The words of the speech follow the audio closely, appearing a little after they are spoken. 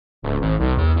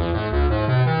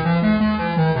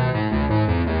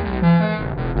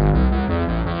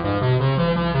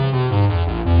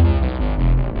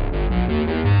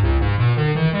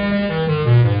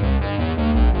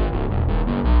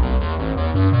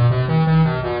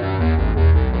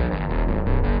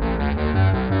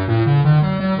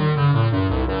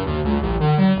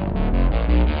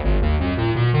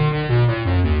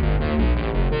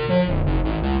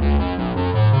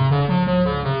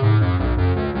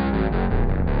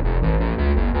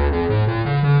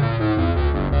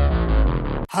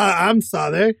Hi, I'm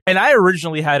Sadek. And I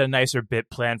originally had a nicer bit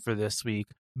planned for this week,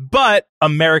 but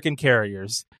American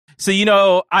carriers. So,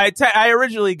 I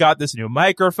originally got this new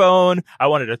microphone. I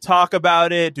wanted to talk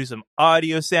about it, do some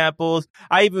audio samples.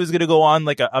 I even was going to go on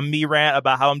like a me rant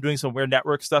about how I'm doing some weird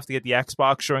network stuff to get the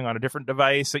Xbox showing on a different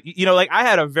device. So, I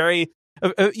had a very,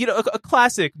 a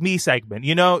classic me segment.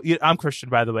 I'm Christian,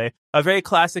 by the way, a very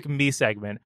classic me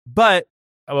segment. But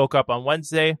I woke up on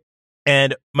Wednesday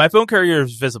and my phone carrier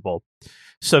is Visible.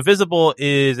 So Visible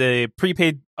is a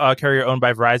prepaid carrier owned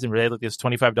by Verizon where they like this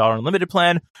 $25 unlimited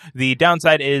plan. The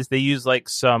downside is they use like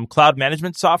some cloud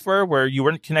management software where you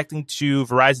weren't connecting to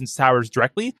Verizon's towers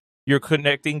directly. You're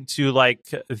connecting to like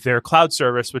their cloud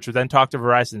service, which would then talk to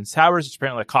Verizon's towers. It's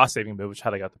apparently a cost saving move, which is how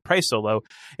they got the price so low.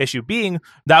 Issue being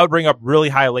that would bring up really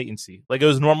high latency. Like it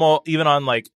was normal even on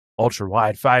like ultra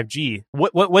wide 5G.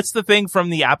 What's the thing from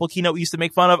the Apple keynote we used to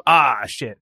make fun of?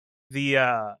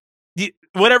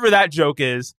 Whatever that joke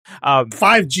is,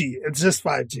 5G. It's just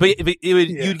 5G. But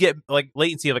you'd get like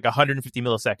latency of like 150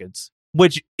 milliseconds,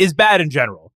 which is bad in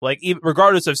general. Like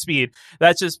regardless of speed,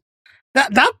 that's just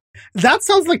that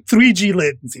sounds like 3G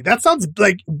latency. That sounds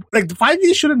like the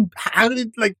 5G shouldn't have it.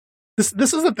 Like this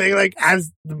is the thing. Like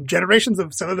as the generations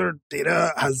of cellular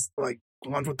data has like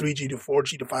gone from 3G to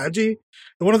 4G to 5G,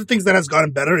 one of the things that has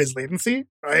gotten better is latency.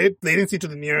 Right, latency to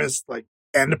the nearest like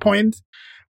endpoint.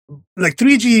 Like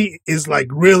 3G is like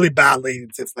really bad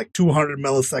latency. It's like 200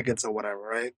 milliseconds or whatever,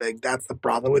 right? Like that's the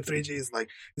problem with 3G is like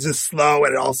it's just slow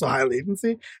and also high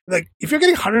latency. Like if you're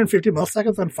getting 150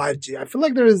 milliseconds on 5G, I feel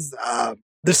like there's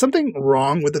something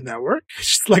wrong with the network. It's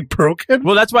just like broken.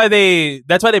 Well, that's why they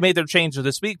made their change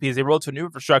this week because they rolled to a new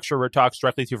infrastructure where it talks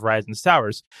directly to Verizon's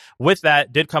towers. With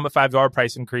that did come a $5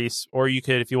 price increase, or you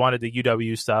could, if you wanted the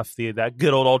UW stuff, that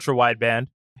good old ultra wideband,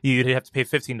 you'd have to pay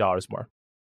 $15 more.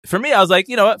 For me, I was like,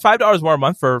 you know what, $5 more a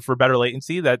month for better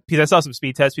latency. That because I saw some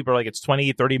speed tests. People are like, it's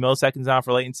 20, 30 milliseconds now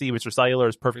for latency, which for cellular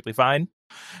is perfectly fine.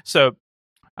 So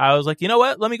I was like, you know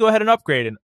what, let me go ahead and upgrade.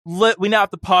 And we now have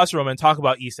to pause for a moment and talk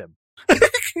about eSIM.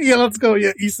 Yeah, let's go.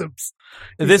 Yeah, eSIMs.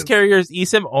 This carrier is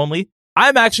eSIM only.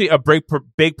 I'm actually a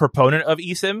big proponent of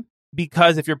eSIM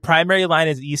because if your primary line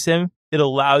is eSIM, it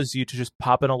allows you to just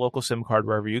pop in a local SIM card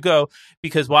wherever you go.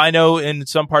 Because while I know in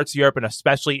some parts of Europe and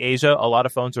especially Asia, a lot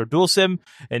of phones are dual SIM.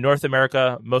 In North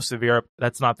America, most of Europe,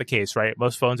 that's not the case, right?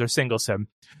 Most phones are single SIM.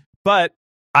 But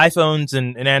iPhones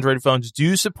and Android phones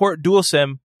do support dual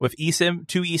SIM with eSIM,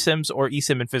 2 eSIMs, or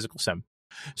eSIM and physical SIM.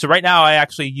 So right now, I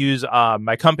actually use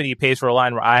my company pays for a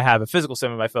line where I have a physical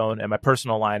SIM on my phone and my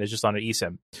personal line is just on an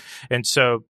eSIM. And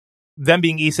so them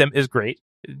being eSIM is great.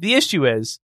 The issue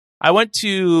is I went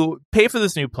to pay for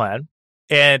this new plan,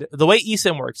 and the way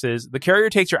eSIM works is the carrier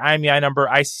takes your IMEI number,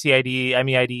 ICCID,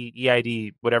 MEID,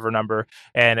 EID, whatever number,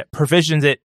 and provisions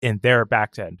it in their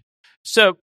backend.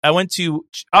 So I went to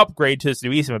upgrade to this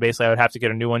new eSIM, and basically I would have to get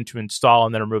a new one to install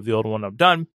and then remove the old one I'm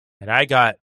done. And I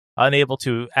got unable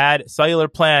to add cellular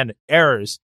plan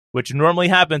errors, which normally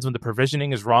happens when the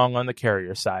provisioning is wrong on the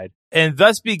carrier side. And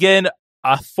thus begin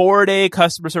a 4-day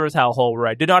customer service hellhole where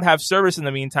I did not have service in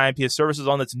the meantime because service was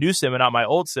on this new SIM and not my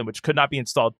old SIM, which could not be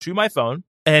installed to my phone.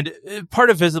 And part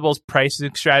of Visible's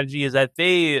pricing strategy is that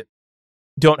they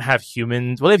don't have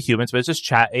humans. Well, they have humans, but it's just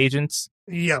chat agents.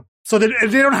 Yeah. So they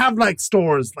don't have like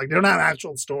stores. Like they don't have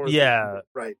actual stores. Yeah.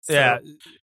 Right. So. Yeah.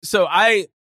 So I'm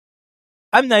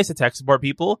nice to tech support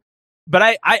people, but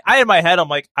I in my head, I'm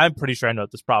like, I'm pretty sure I know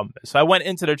what this problem is. So I went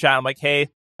into their chat. I'm like, hey,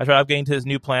 I tried upgrading to this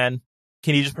new plan.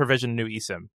 Can you just provision a new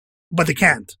eSIM? But they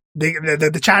can't.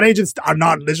 The chat agents are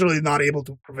literally not able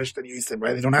to provision a new eSIM,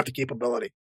 right? They don't have the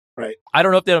capability, right? I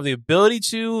don't know if they have the ability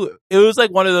to. It was like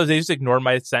one of those, they just ignored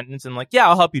my sentence and like, yeah,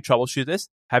 I'll help you troubleshoot this.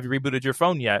 Have you rebooted your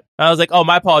phone yet? And I was like, oh,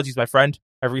 my apologies, my friend.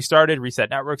 I've restarted,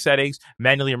 reset network settings,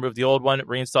 manually removed the old one,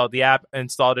 reinstalled the app,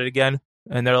 installed it again.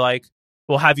 And they're like,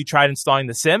 well, have you tried installing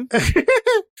the SIM?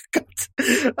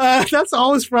 That's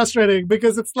always frustrating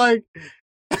because it's like...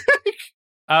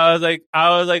 I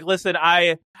was like, listen,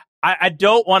 I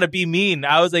don't want to be mean.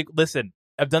 I was like, listen,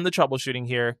 I've done the troubleshooting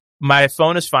here. My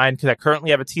phone is fine because I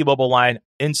currently have a T-Mobile line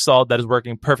installed that is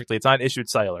working perfectly. It's not issued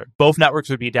cellular. Both networks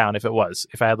would be down if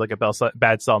I had like a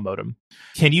bad cell modem.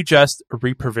 Can you just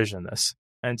reprovision this?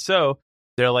 And so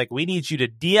they're like, we need you to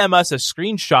DM us a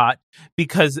screenshot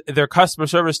because their customer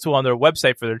service tool on their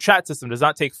website for their chat system does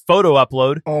not take photo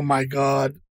upload. Oh my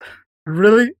God.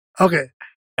 Really? Okay.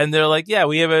 And they're like, yeah,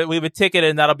 we have a ticket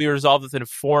and that'll be resolved within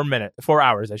 4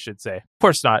 hours, I should say. Of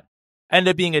course not.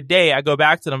 Ended up being a day. I go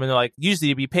back to them and they're like, you just need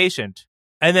to be patient.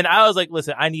 And then I was like,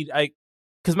 listen,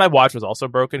 because my watch was also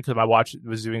broken because my watch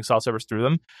was doing cell service through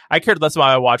them. I cared less about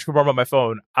my watch, more about my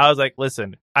phone. I was like,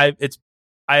 listen, I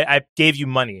gave you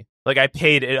money. Like I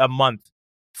paid a month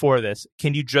for this.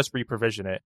 Can you just reprovision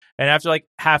it? And after like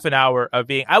half an hour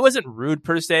of I wasn't rude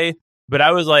per se, but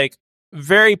I was like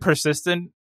very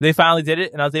persistent. They finally did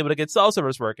it and I was able to get cell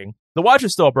service working. The watch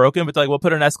is still broken, but they're like, we'll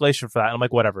put an escalation for that. And I'm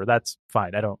like, whatever, that's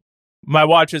fine. My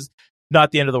watch is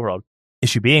not the end of the world.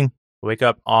 Issue being, I wake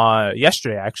up on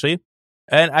yesterday actually,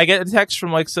 and I get a text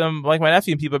from like my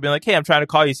nephew and people being like, hey, I'm trying to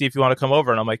call you, see if you want to come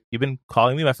over. And I'm like, you've been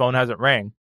calling me? My phone hasn't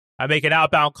rang. I make an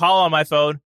outbound call on my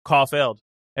phone. Call failed.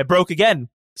 It broke again.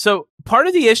 So part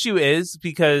of the issue is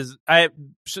because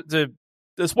the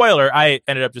spoiler, I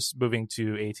ended up just moving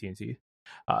to AT&T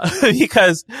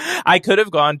because I could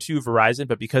have gone to Verizon,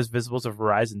 but because Visible's a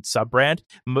Verizon sub brand,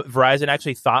 Verizon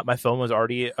actually thought my phone was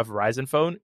already a Verizon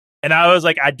phone. And I was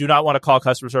like, I do not want to call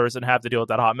customer service and have to deal with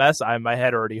that hot mess. My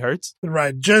head already hurts.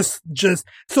 Right. So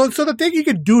the thing you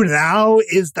could do now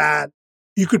is that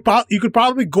you could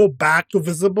probably go back to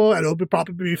Visible and it'll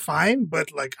probably be fine.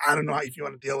 But like, I don't know if you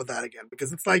want to deal with that again,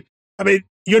 because it's like, I mean,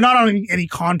 you're not on any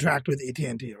contract with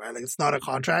AT&T, right? Like it's not a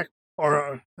contract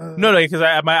or no, because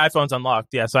my iPhone's unlocked.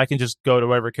 Yeah. So I can just go to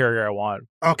whatever carrier I want.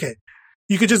 Okay.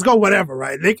 You could just go whatever,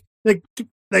 right?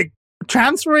 Like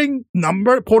transferring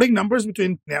porting numbers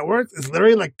between networks is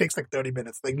literally like takes like 30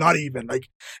 minutes. Like not even like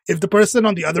if the person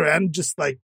on the other end just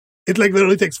like, it like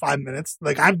literally takes 5 minutes.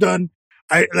 Like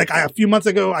a few months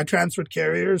ago, I transferred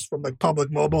carriers from like Public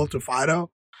Mobile to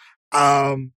Fido.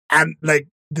 And like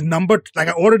the number, like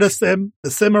I ordered a SIM,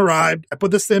 the SIM arrived, I put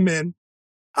the SIM in,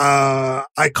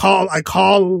 I call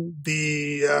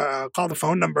the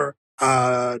phone number,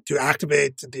 to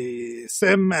activate the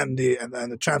SIM and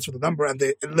the transfer the number. And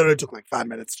it literally took like 5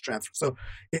 minutes to transfer. So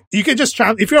you can just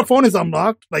if your phone is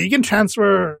unlocked, like you can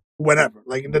transfer whenever,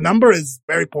 like the number is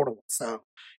very portable. So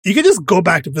you can just go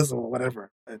back to Visible,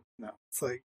 whatever. No, it's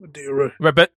like,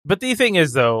 right, but the thing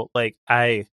is though, like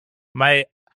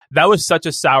that was such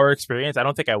a sour experience. I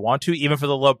don't think I want to, even for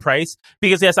the low price,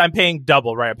 because yes, I'm paying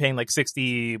double, right? I'm paying like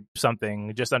 60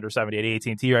 something, just under 70 at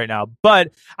AT&T right now.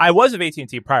 But I was of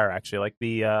AT&T prior, actually. Like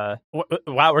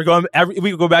wow, we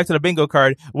go back to the bingo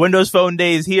card. Windows Phone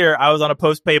days here. I was on a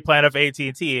post-pay plan of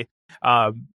AT&T.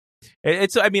 I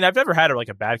mean, I've never had like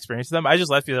a bad experience with them. I just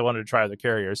left because I wanted to try other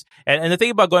carriers. And the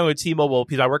thing about going with T-Mobile,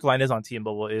 because my work line is on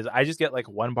T-Mobile, is I just get like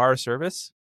 1 bar of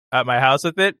service at my house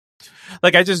with it.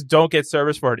 Like I just don't get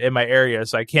service for it in my area,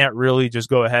 so I can't really just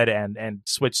go ahead and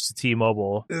switch to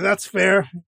T-Mobile. That's fair.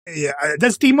 Yeah.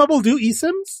 Does T-Mobile do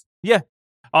eSIMs? Yeah.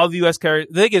 All the U.S. carriers.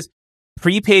 The thing is,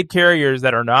 prepaid carriers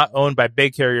that are not owned by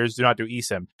big carriers do not do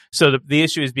eSIM. So the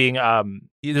issue is being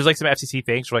there's like some FCC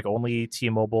things for like only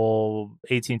T-Mobile,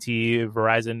 AT&T,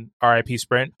 Verizon, RIP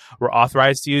Sprint were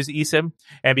authorized to use eSIM,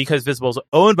 and because Visible is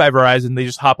owned by Verizon, they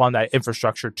just hop on that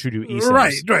infrastructure to do eSIM.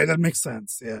 Right. That makes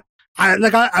sense. Yeah.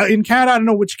 In Canada, I don't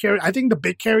know which carrier. I think the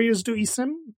big carriers do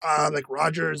eSIM, like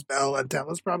Rogers, Bell, and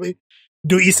Telus probably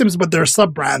do eSIMs, but their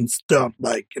sub brands don't.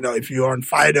 Like, you know, if you're on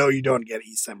Fido, you don't get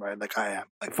eSIM, right? Like I am.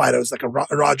 Like Fido is like a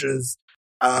Rogers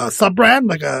sub brand,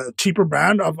 like a cheaper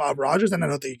brand of Rogers, and I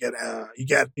don't think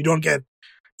you don't get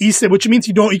eSIM, which means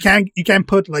you can't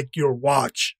put like your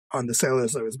watch on the cellular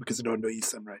service because you don't do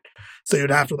eSIM, right? So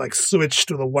you'd have to like switch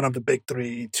to one of the big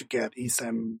three to get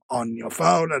eSIM on your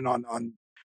phone and on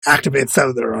activate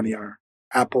cellular on your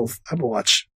Apple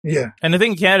Watch. Yeah. And the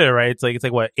thing in Canada, right? It's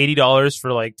like what, $80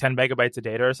 for like 10 megabytes of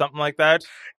data or something like that?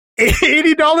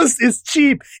 $80 is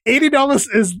cheap.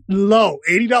 $80 is low.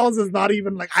 $80 is not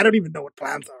even like, I don't even know what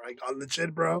plans are. Like,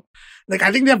 legit, bro. Like,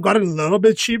 I think they've got it a little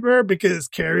bit cheaper because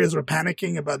carriers were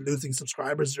panicking about losing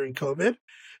subscribers during COVID.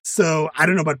 So I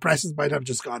don't know, but prices might have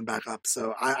just gone back up.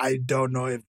 So I don't know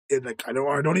if it like, I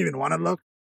don't even want to look.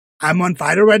 I'm on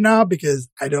Fido right now because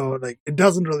I don't like, it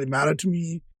doesn't really matter to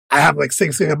me. I have like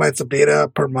 6 gigabytes of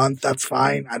data per month. That's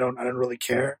fine. I don't really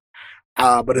care.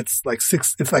 But it's like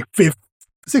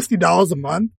 $60 a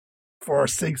month for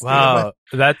 6 wow,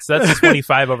 gigabytes. That's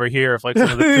 25 over here. If like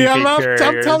some of the prepaid carriers.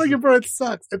 I'm telling you, bro, it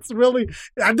sucks. It's really,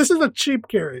 this is a cheap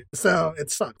carrier, so it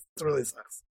sucks. It really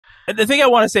sucks. And the thing I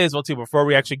want to say as well too, before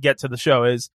we actually get to the show,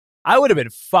 is I would have been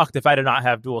fucked if I did not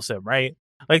have dual SIM, right?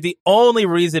 Like the only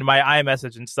reason my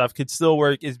iMessage and stuff could still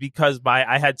work is because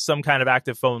I had some kind of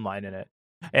active phone line in it.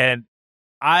 And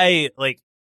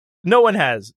no one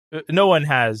has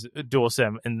dual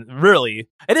SIM, and really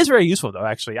it is very useful though.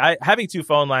 Actually, having two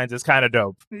phone lines is kind of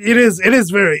dope. It is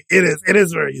very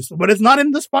useful, but it's not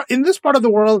in this part of the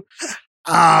world,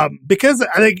 because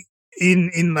I think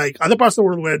in like other parts of the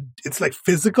world where it's like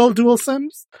physical dual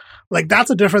SIMs, like that's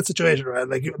a different situation, right?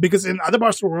 Like, because in other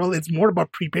parts of the world, it's more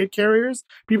about prepaid carriers.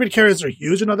 Prepaid carriers are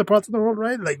huge in other parts of the world,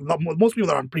 right? Like most people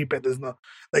are on prepaid. There's no,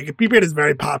 like, prepaid is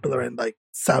very popular in like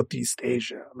Southeast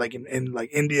Asia, like in like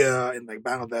India, in like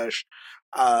Bangladesh,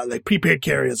 like prepaid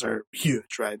carriers are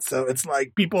huge, right? So it's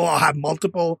like people have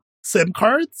multiple SIM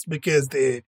cards because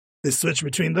they switch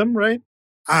between them, right?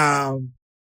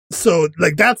 So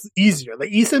like that's easier.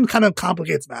 Like eSIM kind of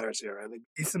complicates matters here, right? Like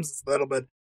eSIMs is a little bit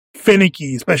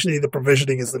finicky, especially the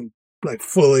provisioning isn't like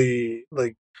fully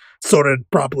like sorted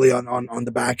properly on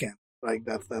the back end. Like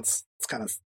it's kind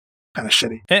of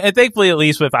shitty. And thankfully, at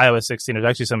least with iOS 16, there's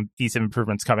actually some eSIM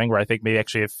improvements coming where I think maybe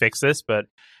actually have fixed this. But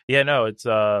yeah, no, it's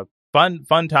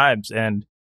fun times. And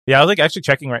yeah, I was like actually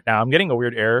checking right now. I'm getting a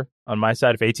weird error on my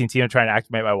side of AT&T. I'm trying to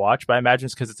activate my watch, but I imagine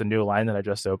it's because it's a new line that I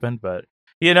just opened. But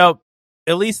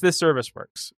at least this service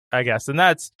works, I guess. And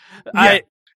that's at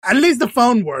least the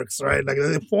phone works, right? Like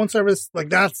the phone service, like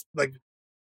that's like,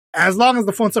 as long as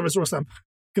the phone service works,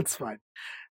 it's fine.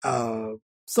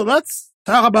 So let's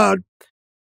talk about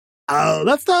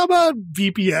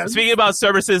VPN. Speaking about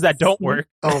services that don't work.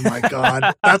 Oh my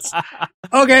God. That's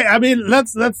okay. I mean,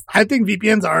 I think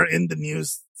VPNs are in the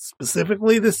news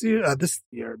specifically this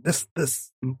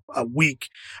week,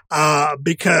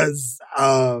 because,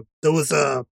 there was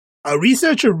a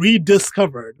researcher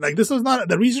rediscovered, like this is not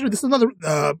the researcher, this is another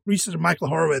researcher, Michael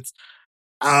Horowitz,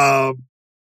 a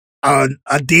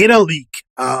data leak,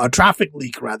 a traffic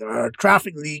leak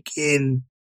in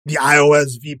the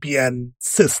iOS VPN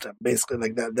system, basically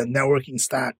like the networking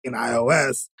stack in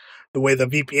iOS. The way the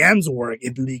VPNs work,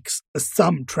 it leaks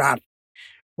some traffic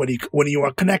when you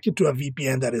are connected to a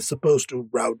VPN that is supposed to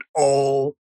route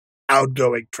all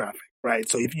outgoing traffic. Right.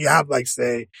 So if you have, like,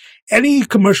 say, any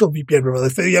commercial VPN,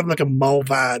 let's say you have like a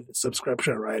Mullvad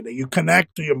subscription, right? You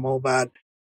connect to your Mullvad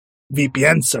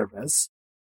VPN service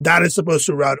that is supposed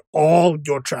to route all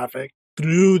your traffic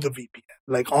through the VPN.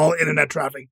 Like all internet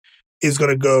traffic is going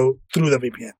to go through the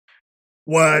VPN.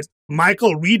 What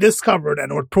Michael rediscovered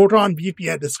and what Proton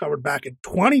VPN discovered back in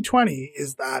 2020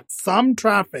 is that some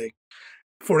traffic,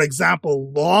 for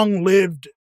example, long-lived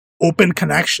open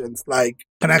connections, like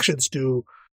connections to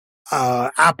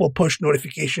Apple Push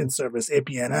Notification Service,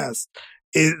 APNS,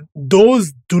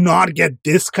 those do not get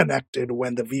disconnected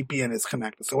when the VPN is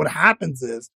connected. So what happens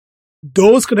is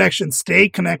those connections stay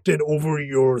connected over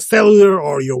your cellular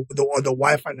or the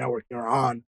Wi-Fi network you're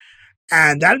on.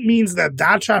 And that means that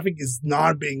traffic is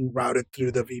not being routed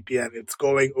through the VPN. It's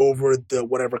going over the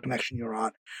whatever connection you're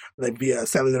on, like via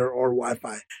cellular or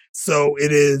Wi-Fi. So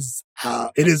it is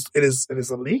a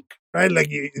leak, right? Like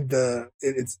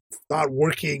it's not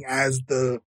working as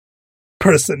the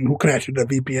person who connected the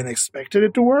VPN expected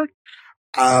it to work.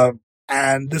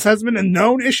 And this has been a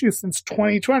known issue since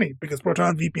 2020 because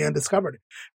Proton VPN discovered it.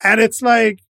 And it's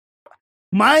like,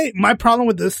 my problem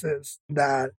with this is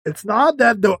that it's not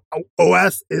that the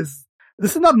OS this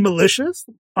is not malicious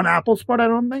on Apple's part, I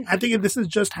don't think. I think this is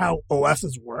just how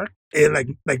OSs work. Like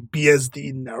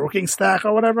BSD networking stack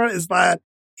or whatever, is that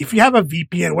if you have a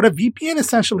VPN, what a VPN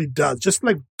essentially does, just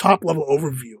like top level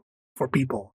overview for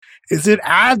people, is it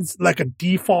adds like a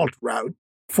default route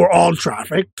for all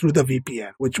traffic through the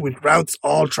VPN, which routes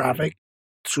all traffic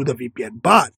through the VPN.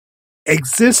 But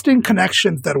existing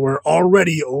connections that were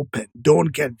already open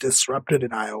don't get disrupted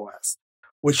in iOS,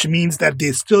 which means that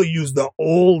they still use the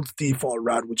old default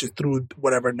route, which is through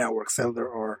whatever network, cellular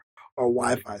or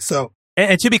Wi-Fi. So,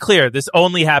 and to be clear, this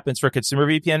only happens for consumer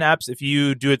VPN apps. If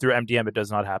you do it through MDM, it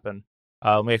does not happen.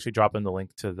 Let me actually drop in the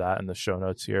link to that in the show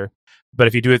notes here. But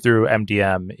if you do it through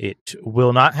MDM, it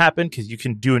will not happen because you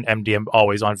can do an MDM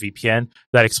always on VPN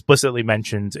that explicitly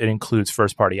mentions it includes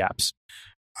first-party apps.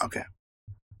 Okay.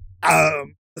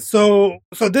 So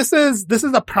this is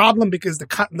a problem because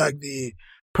the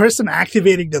person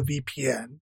activating the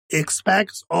VPN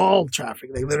expects all traffic,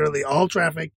 like literally all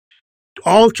traffic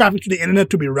to the internet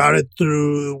to be routed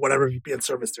through whatever VPN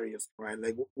service they're using, right?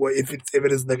 Like if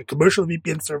it is like a commercial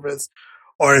VPN service,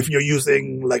 or if you're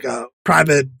using like a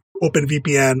private open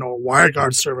VPN or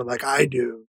WireGuard server like I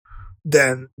do,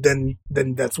 then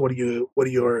that's what your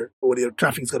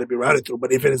traffic is going to be routed through.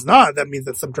 But if it is not, that means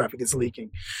that some traffic is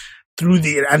leaking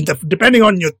depending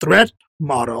on your threat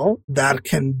model, that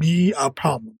can be a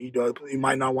problem. You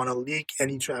might not want to leak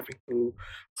any traffic through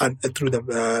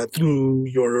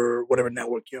your whatever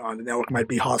network you're on. The network might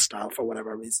be hostile for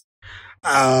whatever reason.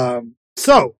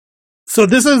 So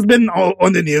this has been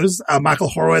on the news. Michael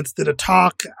Horowitz did a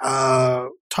talk at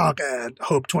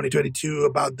Hope 2022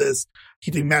 about this.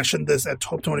 He mentioned this at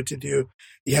Hope 2022.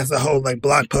 He has a whole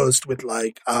blog post with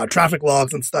traffic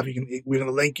logs and stuff. We're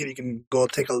gonna link it. You can go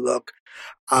take a look.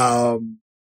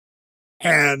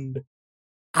 And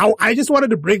I just wanted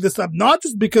to bring this up, not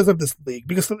just because of this leak,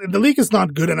 because the leak is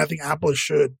not good, and I think Apple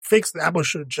should fix it. Apple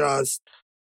should just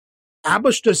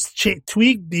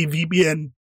tweak the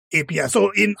VPN API. So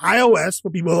in iOS,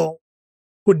 for people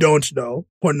who don't know,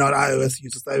 who are not iOS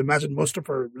users, I imagine most of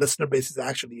our listener base is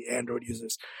actually Android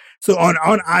users. So on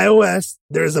iOS,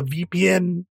 there's a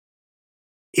VPN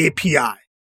API,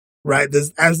 right?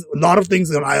 As a lot of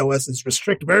things on iOS is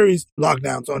very locked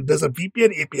down. So there's a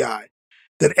VPN API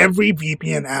that every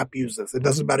VPN app uses. It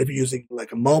doesn't matter if you're using a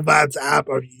Mullvads app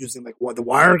or if you're using the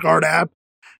WireGuard app.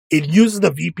 It uses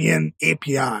the VPN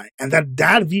API, and that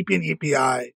VPN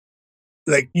API,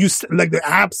 the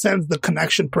app sends the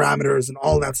connection parameters and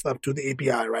all that stuff to the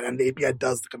API, right? And the API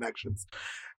does the connections,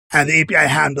 and the API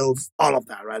handles all of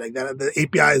that, right? The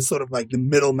API is sort of the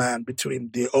middleman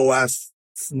between the OS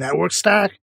network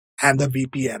stack and the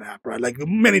VPN app, right?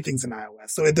 Many things in iOS.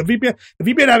 So the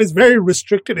VPN app is very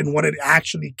restricted in what it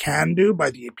actually can do by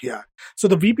the API. So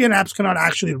the VPN apps cannot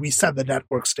actually reset the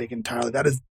network state entirely. That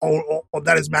is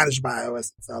managed by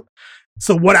iOS itself.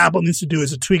 So what Apple needs to do is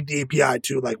to tweak the API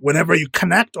to whenever you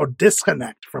connect or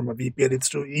disconnect from a VPN, it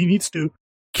needs to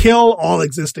kill all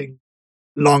existing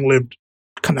long-lived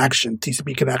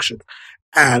TCP connections,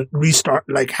 and restart,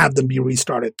 have them be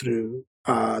restarted through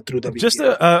the VPN. Just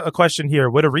a question here.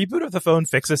 Would a reboot of the phone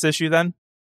fix this issue then?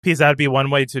 Because that'd be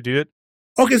one way to do it.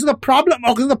 Okay, so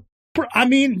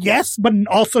yes, but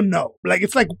also no.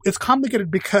 It's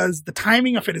complicated because the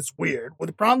timing of it is weird. Well,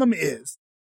 the problem is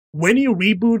when you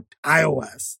reboot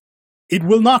iOS, it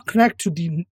will not connect to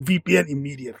the VPN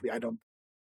immediately, I don't.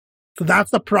 So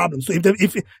that's the problem. So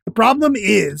if the problem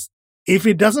is if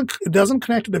it doesn't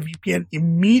connect to the VPN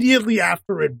immediately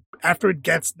after it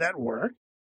gets network,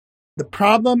 the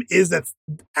problem is that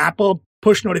Apple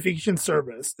push notification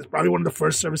service is probably one of the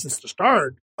first services to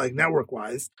start, network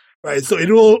wise, right? So it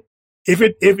will, if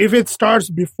it starts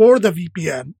before the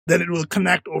VPN, then it will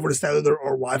connect over to cellular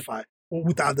or Wi-Fi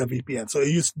without the VPN. So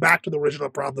it's back to the original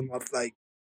problem of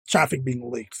traffic being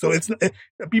leaked. So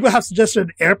people have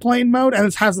suggested airplane mode, and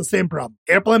it has the same problem.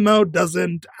 Airplane mode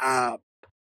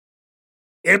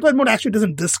actually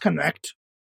doesn't disconnect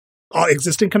all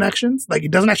existing connections.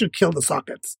 It doesn't actually kill the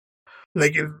sockets.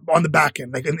 On the back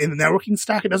end, in the networking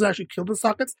stack, it doesn't actually kill the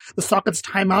sockets. The sockets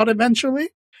time out eventually,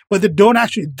 but they don't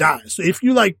actually die. So if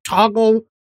you toggle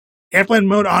airplane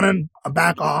mode on and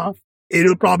back off,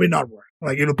 it'll probably not work.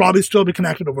 It'll probably still be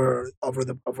connected over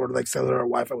cellular or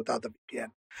Wi-Fi without the VPN.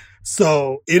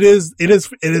 So it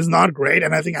is not great.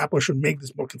 And I think Apple should make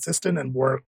this more consistent and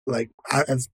work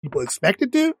as people expect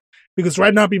it to, because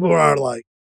right now people are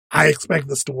I expect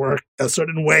this to work a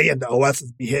certain way and the OS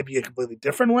is behaving a completely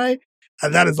different way.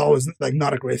 And that is always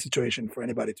not a great situation for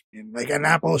anybody to be in. And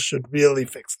Apple should really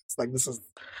fix this. This is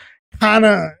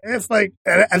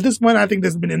at this point, I think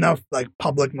there's been enough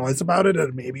public noise about it,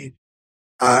 and maybe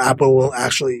Apple will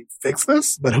actually fix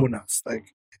this, but who knows?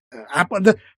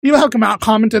 People have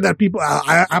commented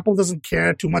that Apple doesn't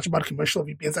care too much about commercial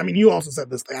VPNs. I mean, you also said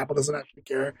this, Apple doesn't actually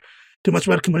care too much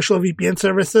about commercial VPN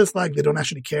services. They don't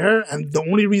actually care. And the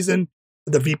only reason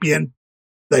the VPN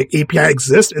API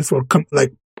exists is for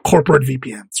corporate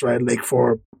VPNs, right?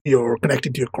 For you're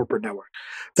connecting to your corporate network.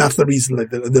 That's the reason the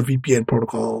VPN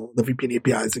protocol, the VPN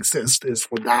APIs exist, is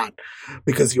for that,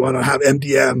 because you want to have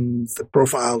MDMs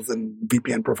profiles and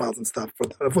VPN profiles and stuff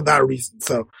for that reason.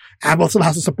 So Apple still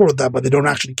has to support that, but they don't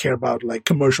actually care about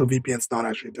commercial VPNs not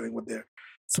actually doing what they're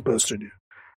supposed to do.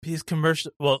 These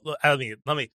commercial. Well, let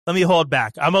me hold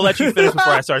back. I'm gonna let you finish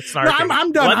before I start snarking. No,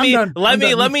 I'm done.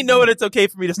 Let me know when it's okay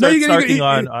for me to start snarking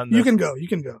on this. You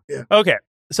can go. Yeah. Okay.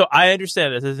 So I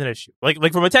understand this is an issue.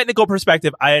 From a technical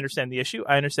perspective, I understand the issue.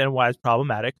 I understand why it's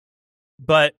problematic.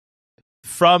 But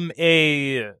from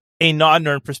a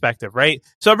non-nerd perspective, right?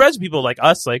 So I've read people like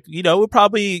us, we'll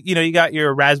probably, you got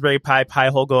your Raspberry Pi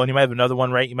hole going. You might have another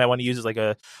one, right? You might want to use it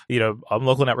a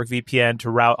local network VPN to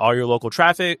route all your local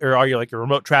traffic, or all your your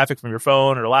remote traffic from your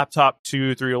phone or laptop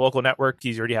through your local network.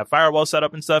 You already have firewall set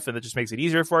up and stuff, and it just makes it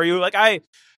easier for you. I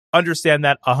understand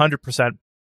that 100%.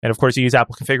 And of course, you use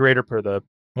Apple Configurator per the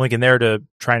link in there to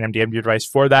try and MDM your device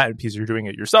for that. And because you're doing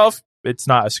it yourself, it's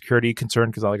not a security concern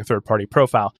because it's not a third-party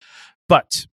profile.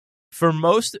 But for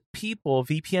most people,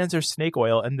 VPNs are snake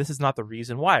oil, and this is not the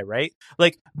reason why, right?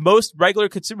 Like most regular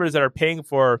consumers that are paying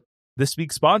for this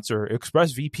week's sponsor,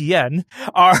 ExpressVPN,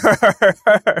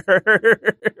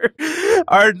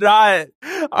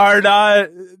 are not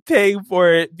paying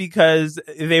for it because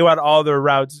they want all their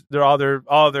routes, all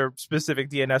their specific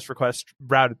DNS requests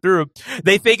routed through.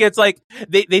 They think it's like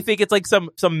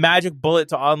some magic bullet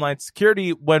to online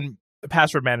security when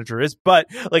Password Manager is, but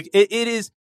like it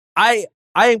is. I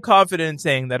am confident in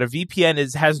saying that a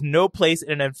VPN has no place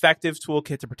in an effective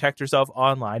toolkit to protect yourself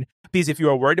online, because if you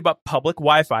are worried about public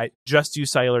Wi-Fi, just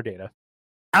use cellular data.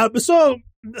 So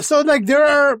like there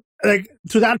are, like,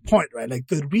 to that point, right? Like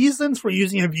the reasons for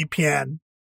using a VPN,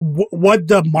 what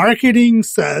the marketing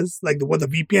says, like what the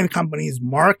VPN companies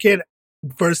market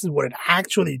versus what it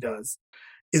actually does,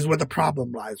 is where the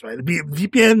problem lies, right?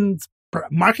 VPNs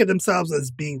market themselves as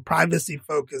being privacy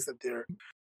focused, that they're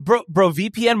Bro,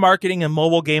 VPN marketing and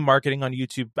mobile game marketing on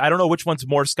YouTube, I don't know which one's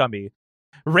more scummy.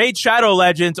 Raid Shadow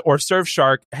Legends or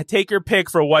Surfshark, take your pick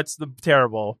for what's the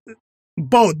terrible.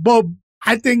 Both.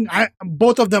 I think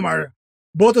both of them are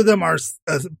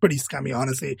pretty scummy,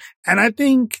 honestly. And I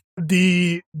think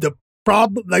the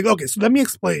problem, like, okay, so let me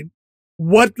explain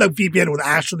what the VPN would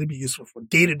actually be useful for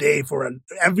day to day, for an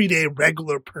everyday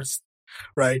regular person,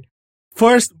 right?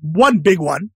 First, one big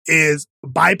one is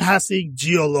bypassing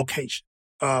geolocation.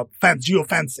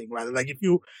 Geofencing, rather. Like if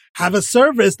you have a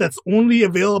service that's only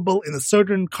available in a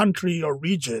certain country or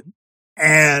region,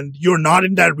 and you're not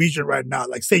in that region right now,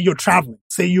 like say you're traveling,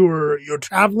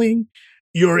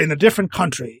 you're in a different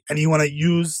country and you want to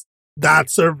use that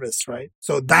service, right?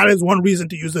 So that is one reason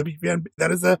to use a VPN.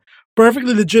 That is a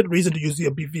perfectly legit reason to use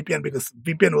a VPN, because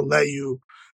VPN will let you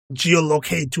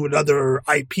geolocate to another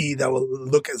IP that will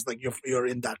look as like you're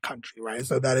in that country, right?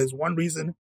 So that is one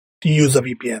reason to use a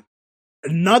VPN.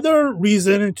 Another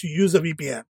reason to use a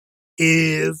VPN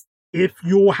is if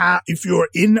you're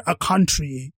in a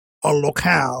country or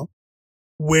locale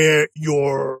where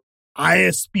your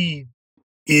ISP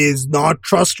is not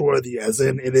trustworthy, as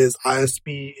in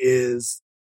ISP is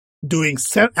doing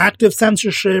active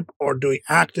censorship or doing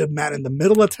active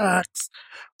man-in-the-middle attacks,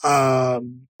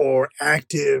 or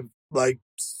active like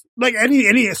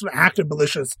any sort of active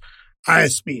malicious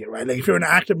ISP, right? Like if you're in an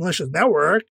active malicious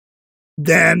network,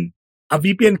 then a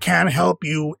VPN can help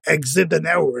you exit the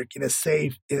network in a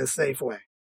safe way.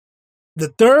 The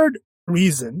third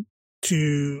reason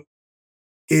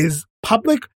is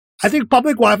public. I think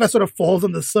public Wi-Fi sort of falls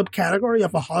in the subcategory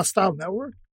of a hostile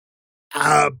network.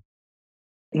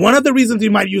 One of the reasons you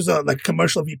might use a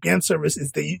commercial VPN service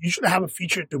is that you should have a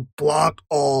feature to block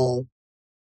all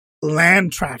LAN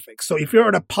traffic. So if you're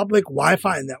at a public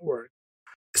Wi-Fi network,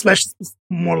 especially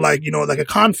more like a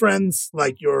conference,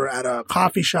 like you're at a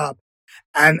coffee shop,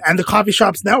 and the coffee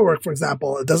shop's network, for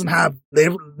example, it doesn't have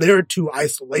layer 2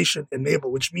 isolation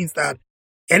enabled, which means that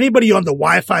anybody on the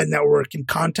Wi-Fi network can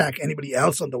contact anybody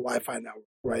else on the Wi-Fi network,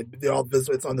 right? They're all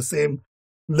visible. It's on the same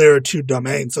layer 2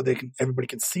 domain, so everybody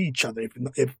can see each other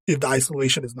if the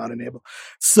isolation is not enabled.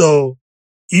 So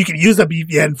you can use a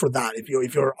VPN for that if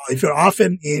you're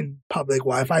often in public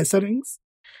Wi-Fi settings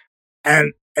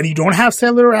and you don't have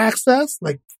cellular access,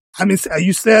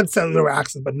 you said cellular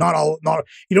access, but you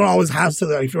don't always have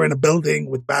cellular. If you're in a building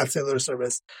with bad cellular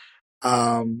service,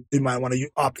 you might want to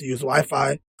opt to use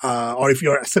Wi-Fi. Or if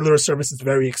your cellular service is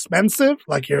very expensive,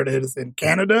 like here it is in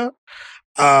Canada,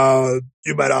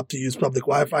 you might opt to use public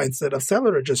Wi-Fi instead of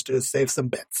cellular just to save some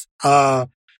bits. So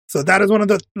that is one of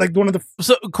the.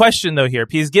 So question though here,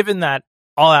 because given that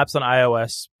all apps on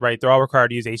iOS, right, they're all required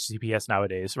to use HTTPS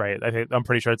nowadays, right? I'm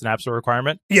pretty sure it's an App Store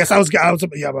requirement. Yes, I was going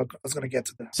to get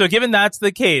to that. So given that's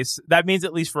the case, that means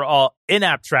at least for all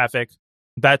in-app traffic,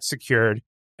 that's secured.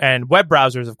 And web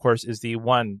browsers, of course, is the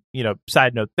one,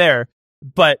 side note there.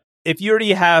 But if you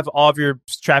already have all of your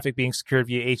traffic being secured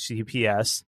via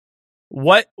HTTPS,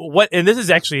 what, and this is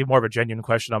actually more of a genuine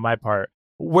question on my part,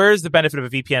 where is the benefit of a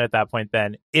VPN at that point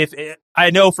then? I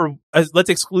know let's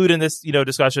exclude in this,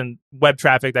 discussion web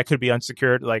traffic that could be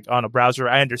unsecured, like on a browser.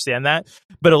 I understand that.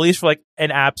 But at least for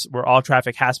in apps where all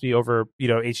traffic has to be over,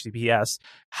 HTTPS,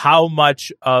 how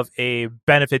much of a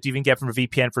benefit do you even get from a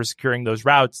VPN for securing those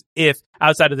routes if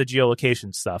outside of the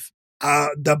geolocation stuff?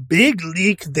 The big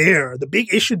leak there, the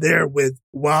big issue there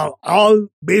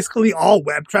basically all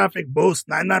web traffic, most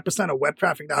 99% of web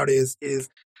traffic nowadays is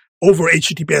over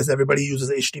HTTPS. Everybody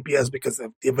uses HTTPS because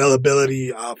of the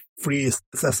availability of free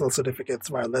SSL certificates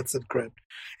via Let's Encrypt.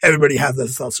 Everybody has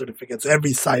SSL certificates. So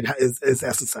every site is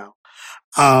SSL.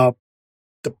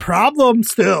 The problem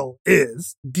still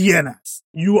is DNS.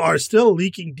 You are still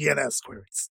leaking DNS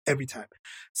queries every time.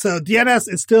 So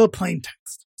DNS is still plain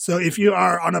text. So if you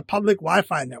are on a public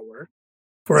Wi-Fi network,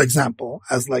 for example,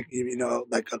 as like,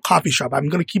 like a coffee shop, I'm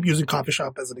going to keep using coffee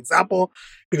shop as an example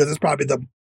because it's probably the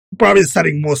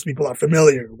setting most people are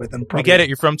familiar with. And we get it.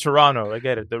 You're from Toronto. I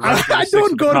get it. I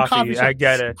don't go to coffee shops. I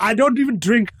get it. I don't even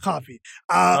drink coffee.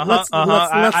 I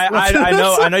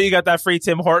know you got that free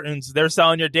Tim Hortons. They're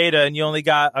selling your data and you only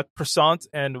got a croissant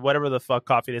and whatever the fuck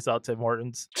coffee they sell at Tim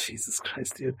Hortons. Jesus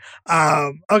Christ, dude.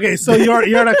 Okay. So you're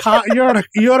at a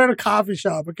coffee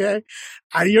shop. Okay.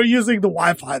 And you're using the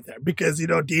Wi-Fi there because,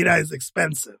 data is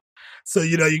expensive. So,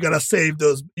 you gotta save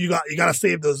those,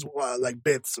 like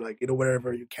bits, like,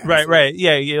 wherever you can. Right.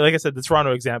 Yeah. Like I said, the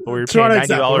Toronto example where you're paying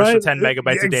 $90 right? for 10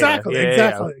 megabytes of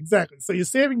data. Exactly. So you're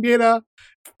saving data,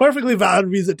 perfectly valid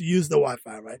reason to use the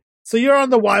Wi-Fi, right? So you're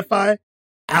on the Wi-Fi.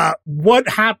 What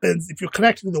happens if you're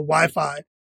connected to the Wi-Fi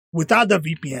without the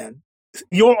VPN?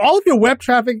 All of your web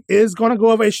traffic is going to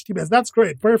go over HTTPS. That's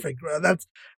great. Perfect.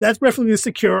 That's perfectly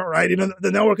secure, right?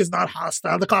 The network is not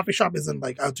hostile. The coffee shop isn't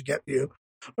like out to get you.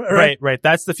 Right.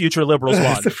 That's the future liberals want.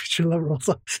 That's the future liberals.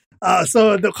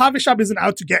 So the coffee shop isn't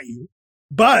out to get you,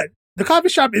 but the coffee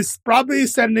shop is probably in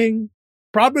its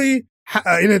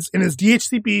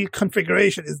DHCP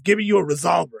configuration is giving you a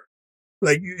resolver,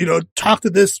 like talk to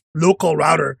this local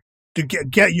router to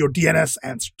get your DNS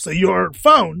answer. So your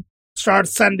phone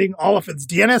starts sending all of its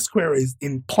DNS queries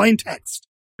in plain text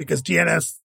because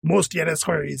most DNS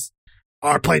queries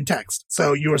are plain text.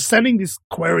 So you're sending these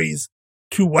queries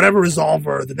to whatever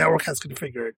resolver the network has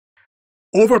configured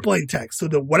over plain text. So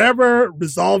that whatever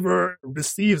resolver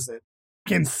receives it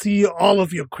can see all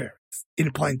of your queries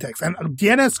in plain text. And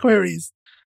DNS queries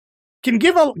can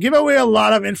give away a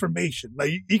lot of information.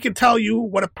 Like you can tell you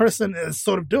what a person is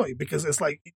sort of doing because it's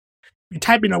like you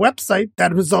type in a website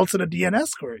that results in a DNS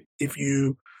query. If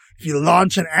you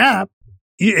launch an app,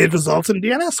 it results in a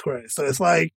DNS query. So it's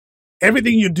like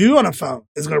everything you do on a phone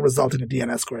is going to result in a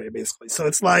DNS query basically. So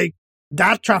it's like,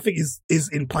 that traffic is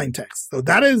in plain text. So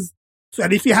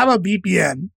and if you have a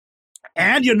VPN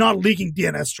and you're not leaking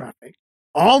DNS traffic,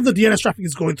 all the DNS traffic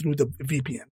is going through the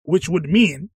VPN, which would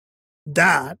mean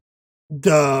that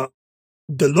the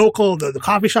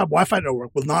coffee shop Wi-Fi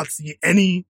network will not see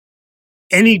any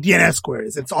DNS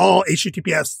queries. It's all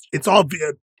HTTPS. It's all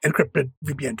encrypted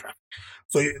VPN traffic.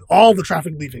 So all the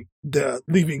traffic leaving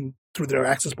through their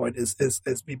access point is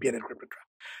VPN encrypted traffic.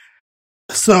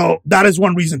 So that is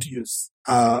one reason to use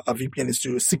a VPN is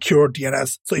to secure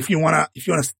DNS. So if you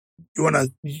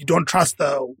don't trust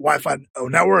the Wi-Fi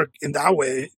network in that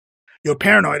way, you're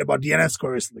paranoid about DNS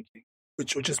queries leaking,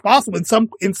 which is possible in some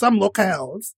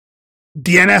locales.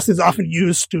 DNS is often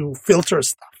used to filter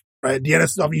stuff, right? DNS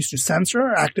is often used to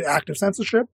censor active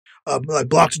censorship, like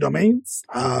blocked domains.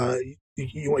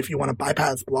 If you want to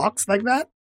bypass blocks like that,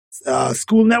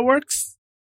 school networks.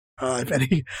 I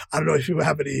don't know if you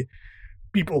have any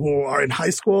people who are in high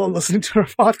school listening to our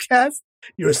podcast,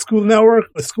 your school network,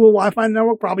 a school Wi-Fi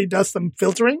network probably does some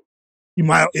filtering. You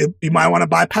might want to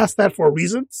bypass that for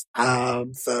reasons.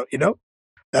 So,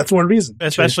 that's one reason.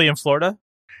 Especially in Florida.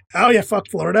 Oh yeah, fuck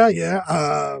Florida. Yeah.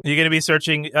 You're going to be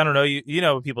searching, I don't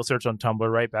know, people search on Tumblr,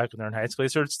 right? Back when they're in high school, they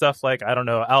search stuff like, I don't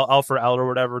know, L for L or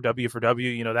whatever, W for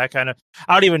W, that kind of,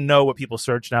 I don't even know what people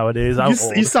search nowadays.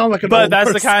 You sound like an But old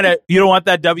that's person. the kind of, you don't want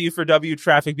that W for W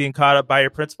traffic being caught up by your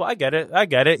principal. I get it.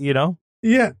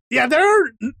 Yeah. Yeah.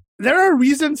 There are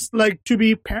reasons like to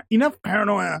be enough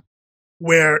paranoia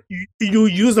where you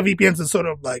use the VPNs and sort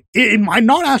of like, it might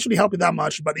not actually help you that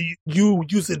much, but you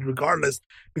use it regardless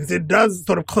because it does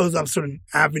sort of close up certain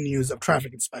avenues of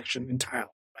traffic inspection entirely,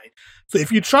 right? So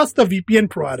if you trust the VPN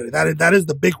provider, that is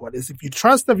the big one, is if you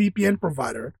trust the VPN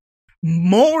provider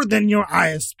more than your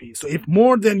ISP, so if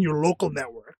more than your local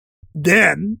network,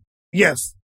 then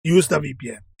yes, use the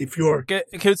VPN. If you're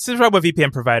consider talk about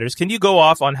VPN providers, can you go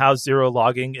off on how zero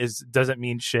logging doesn't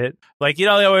mean shit? Like they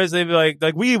always be like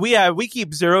we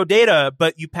keep zero data,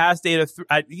 but you pass data through.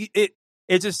 It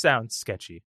just sounds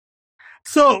sketchy.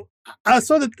 So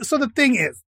the thing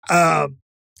is,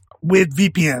 with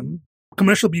VPN,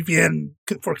 commercial VPN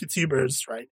for consumers,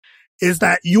 right, is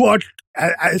that you are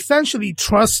essentially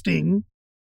trusting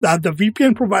that the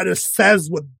VPN provider says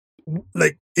what,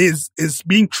 like, is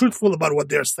being truthful about what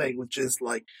they're saying, which is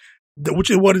what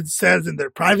it says in their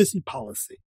privacy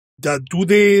policy.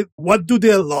 What do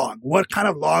they log? What kind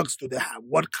of logs do they have?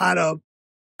 What kind of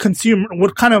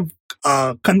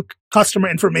customer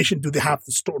information do they have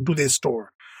to store? Do they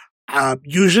store?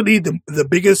 Usually the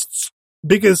biggest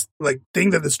like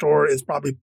thing that they store is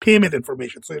probably payment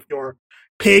information. So if you're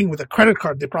paying with a credit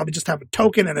card, they probably just have a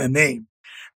token and a name.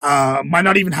 Might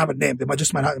not even have a name. They might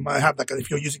have like,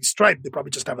 if you're using Stripe, they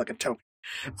probably just have like a token.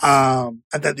 And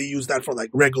then they use that for like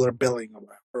regular billing or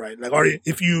whatever. right? Like, or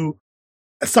if you,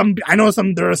 there are some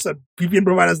VPN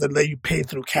providers that let you pay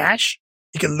through cash.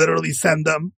 You can literally send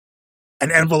them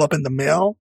an envelope in the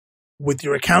mail with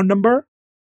your account number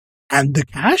and the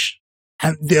cash,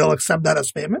 and they'll accept that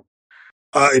as payment.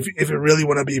 If you really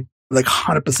want to be like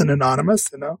 100% anonymous,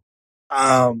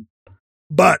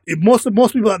 but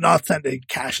most people are not sending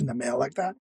cash in the mail like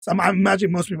that. So I'm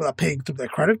imagining most people are paying through their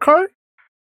credit card.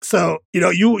 So,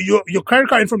 your credit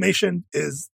card information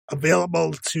is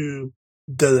available to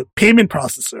the payment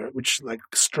processor, which like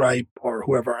Stripe or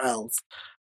whoever else.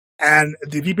 And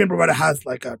the VPN provider has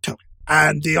like a token.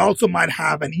 And they also might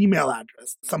have an email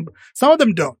address. Some of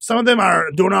them don't. Some of them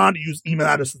do not use email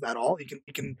addresses at all. You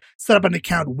can set up an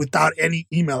account without any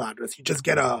email address. You just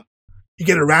get a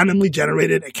randomly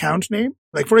generated account name.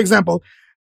 Like, for example,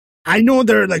 I know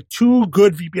there are like 2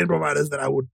 good VPN providers that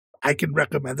I can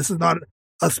recommend. This is not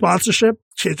a sponsorship.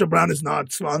 Chaser Brown is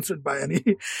not sponsored by any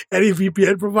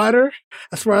VPN provider,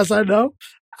 as far as I know.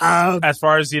 As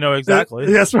far as you know,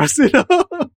 exactly. As far as you know.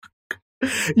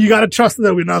 You gotta trust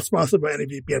that we're not sponsored by any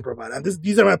VPN provider. And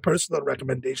these are my personal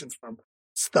recommendations from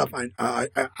stuff I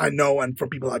know and from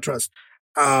people I trust.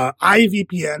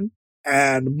 iVPN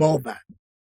and Mullvad.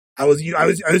 I was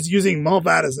using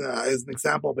Mullvad as an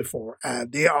example before,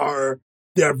 and they are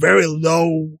very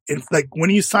low. Like when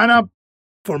you sign up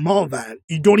for Mullvad,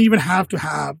 you don't even have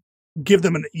to give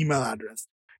them an email address.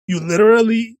 You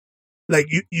literally when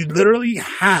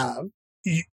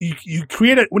you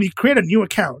create a new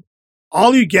account,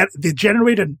 all you get, they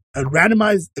generate a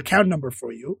randomized account number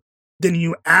for you. Then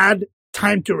you add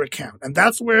time to your account, and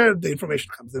that's where the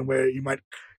information comes in, where you might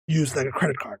use like a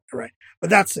credit card, right? But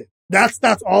that's it.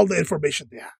 That's all the information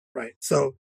they have, right?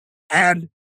 So, and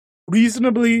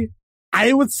reasonably,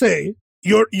 I would say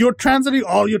you're transiting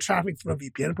all your traffic through a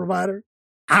VPN provider.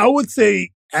 I would say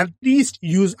at least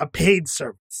use a paid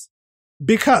service,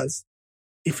 because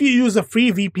if you use a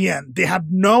free VPN, they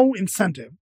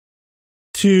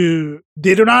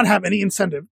do not have any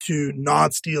incentive to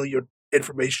not steal your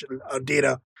information or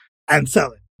data and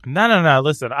sell it. No.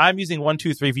 Listen, I'm using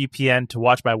 123 VPN to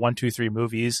watch my 123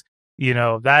 movies.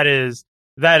 That is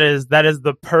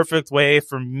the perfect way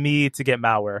for me to get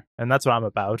malware, and that's what I'm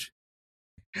about.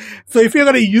 So if you're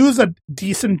going to use a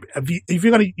VPN,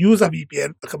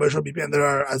 a commercial VPN, there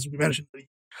are, as we mentioned,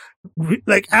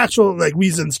 actual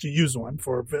reasons to use one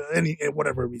for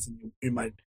whatever reason you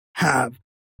might have.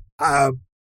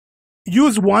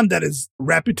 Use one that is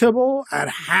reputable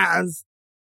and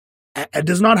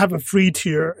does not have a free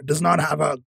tier, does not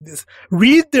have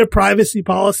read their privacy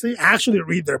policy, actually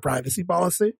read their privacy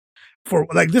policy.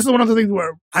 This is one of the things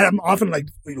where I'm often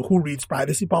who reads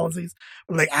privacy policies?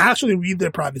 But actually read their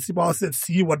privacy policy and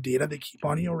see what data they keep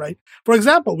on you, right? For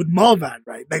example, with Mullvad,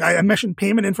 right? Like I mentioned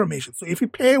payment information. So if you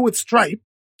pay with Stripe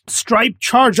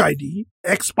charge ID,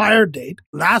 expire date,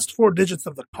 last 4 digits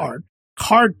of the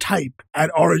card type,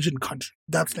 and origin country.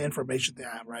 That's the information they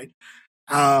have, right?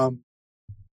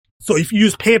 So if you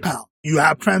use PayPal, you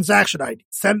have transaction ID,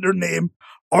 sender name,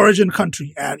 origin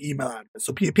country, and email address.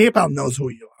 So PayPal knows who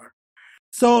you are.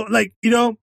 So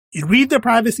you read the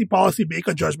privacy policy, make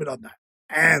a judgment on that.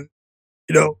 And,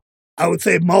 I would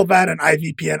say Mullvad and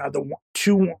iVPN are the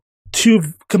two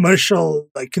commercial,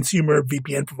 consumer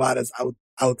VPN providers I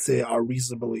would say are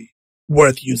reasonably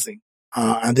worth using.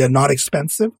 And they're not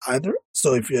expensive either.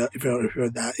 So if you're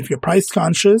price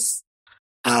conscious,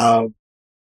 it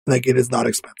is not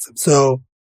expensive. So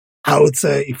I would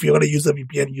say if you're going to use a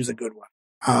VPN, use a good one.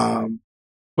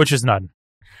 Which is none.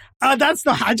 That's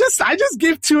not, I just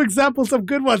gave 2 examples of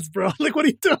good ones, bro. What are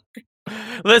you doing?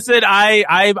 Listen,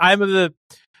 I'm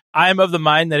of the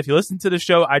mind that if you listen to the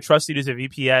show, I trust you to use a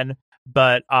VPN.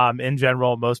 But in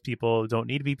general, most people don't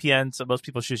need VPN, so most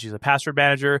people should use a password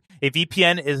manager. A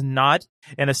VPN is not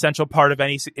an essential part of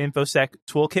any InfoSec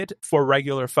toolkit for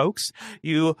regular folks.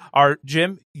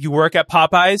 Jim, you work at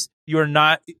Popeyes. You are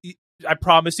not, I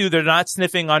promise you, they're not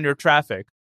sniffing on your traffic.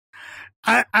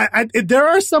 There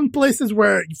are some places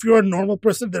where if you're a normal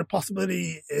person, their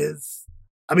possibility is,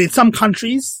 some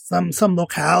countries, some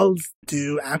locales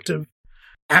do active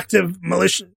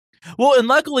malicious. Well, and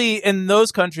luckily in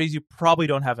those countries, you probably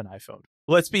don't have an iPhone.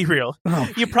 Let's be real. Oh,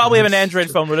 you probably have an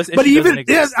Android phone with us. But even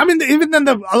then,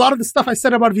 a lot of the stuff I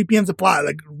said about VPNs apply.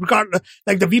 The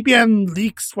VPN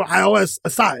leaks for iOS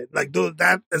aside,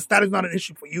 that is not an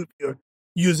issue for you if you're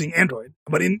using Android.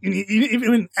 But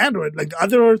even Android, the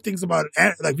other things about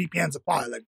VPNs apply,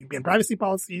 like VPN privacy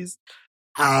policies.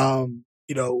 What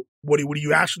are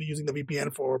you actually using the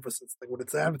VPN for versus what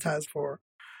it's advertised for?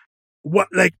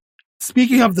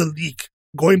 Speaking of the leak,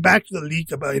 going back to the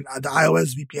leak about the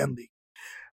iOS VPN leak,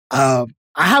 I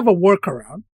have a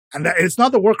workaround And that it's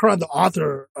not the workaround the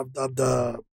author of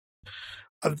the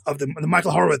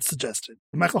Michael Horowitz suggested.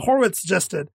 Michael Horowitz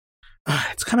suggested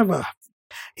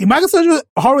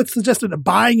Horowitz suggested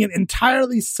buying an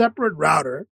entirely separate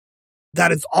router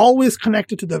that is always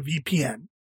connected to the VPN,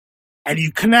 and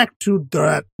you connect to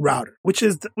that router, which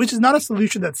is not a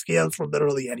solution that scales for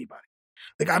literally anybody.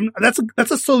 Like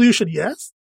that's a solution,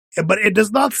 yes, but it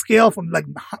does not scale from like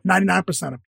 99% of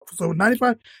people. So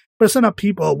 95% of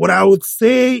people, what I would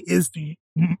say is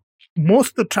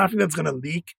most of the traffic that's going to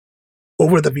leak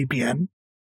over the VPN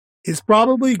is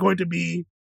probably going to be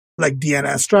like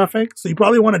DNS traffic. So you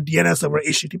probably want a DNS over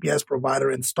HTTPS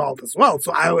provider installed as well.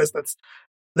 So iOS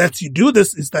lets you do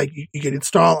this is like you can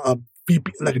install a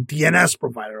VPN, like a DNS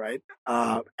provider, right?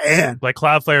 And like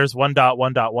Cloudflare's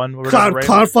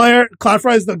 1.1.1.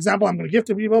 Cloudflare is the example I'm going to give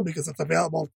to people because it's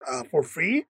available for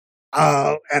free.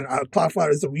 And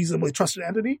Cloudflare is a reasonably trusted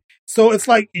entity. So it's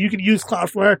like you can use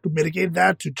Cloudflare to mitigate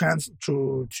that, to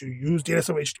use DNS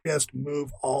over HTTPS to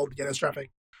move all DNS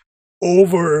traffic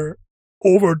over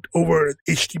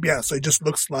HTTPS. So it just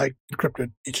looks like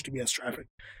encrypted HTTPS traffic.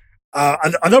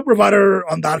 Another provider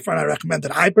on that front I recommend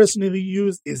that I personally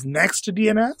use is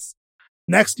NextDNS.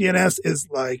 NextDNS is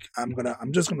like, I'm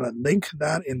just gonna link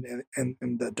that in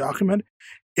the document.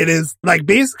 It is like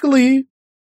basically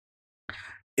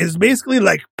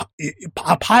like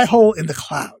a pie hole in the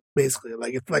cloud. Basically,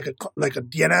 like it's like a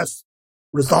DNS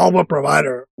resolver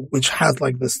provider, which has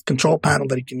like this control panel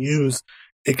that you can use.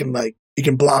 It can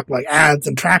block like ads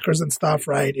and trackers and stuff,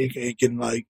 right? It can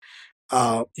like,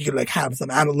 you can like have some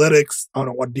analytics on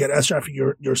what DNS traffic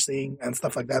you're seeing and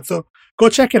stuff like that. So go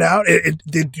check it out.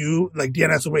 They do like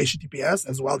DNS over HTTPS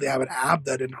as well. They have an app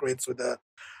that integrates with the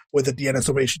DNS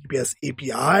over HTTPS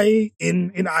API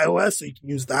in iOS, so you can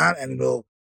use that, and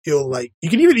you'll like you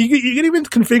can even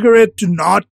configure it to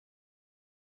not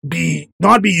be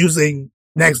using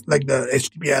like the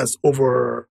HTTPS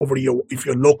over your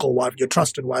local Wi-Fi, your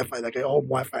trusted Wi-Fi, like a home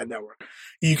Wi-Fi network.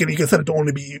 You can set it to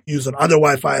only be used on other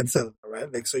Wi-Fi and cellular, right?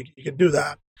 Like, so you can do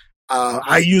that.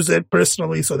 I use it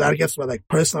personally, so that gets my like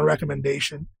personal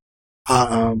recommendation.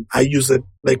 I use it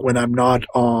like when I'm not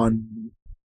on,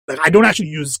 like I don't actually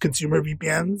use consumer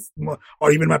VPNs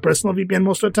or even my personal VPN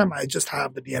most of the time. I just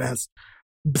have the DNS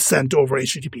sent over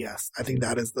HTTPS. I think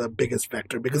that is the biggest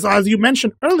vector because, as you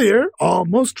mentioned earlier,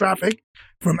 most traffic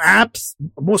from apps,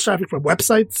 most traffic from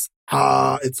websites,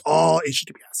 it's all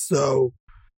HTTPS. So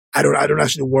I don't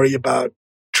actually worry about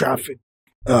traffic.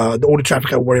 The only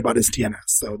traffic I worry about is DNS.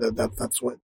 So that's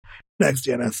what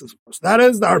NextDNS is for. So that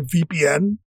is our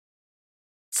VPN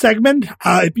segment.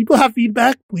 If people have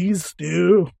feedback, please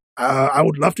do. I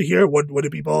would love to hear what do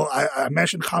people, I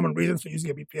mentioned common reasons for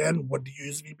using a VPN. What do you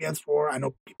use VPNs for? I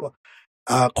know people,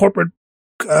 corporate,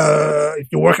 if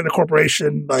you work in a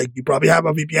corporation, like you probably have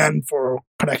a VPN for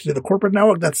connecting to the corporate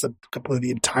network. That's a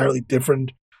completely entirely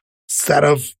different set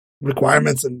of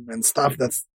requirements and stuff.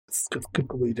 That's a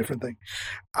completely different thing.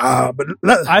 But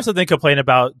I have something to complain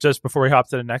about just before we hop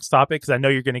to the next topic, because I know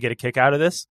you're going to get a kick out of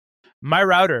this. My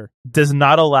router does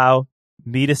not allow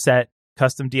me to set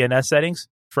custom DNS settings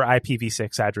for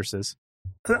IPv6 addresses.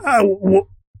 It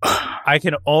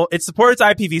supports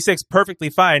IPv6 perfectly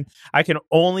fine. I can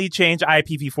only change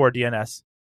IPv4 DNS.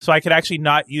 So I could actually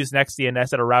not use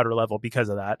NextDNS at a router level because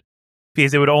of that.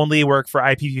 Because it would only work for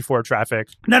IPv4 traffic.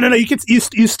 No. You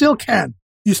still can.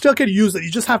 You still can use it.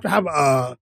 You just have to have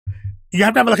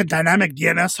like a dynamic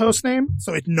DNS host name,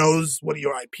 so it knows what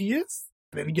your IP is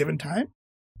at any given time.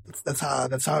 That's how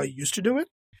I used to do it.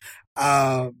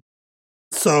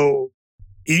 So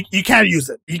you can use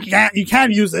it. You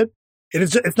can use it.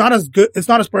 It's not as good. It's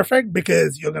not as perfect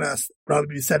because you're gonna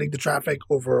probably be sending the traffic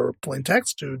over plain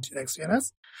text to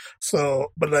NextDNS.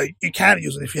 So, but like you can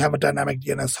use it if you have a dynamic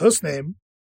DNS hostname.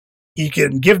 You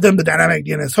can give them the dynamic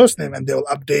DNS hostname, and they'll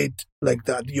update like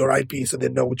your IP, so they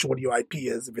know which one your IP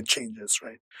is if it changes,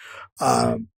 right?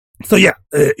 So yeah,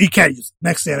 you can use it.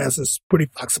 NextDNS is pretty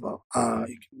flexible.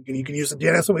 You can use the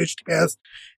DNS over HTTPS.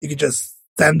 You can just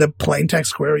send the plain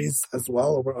text queries as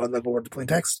well over the plain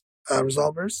text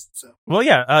resolvers. So. Well,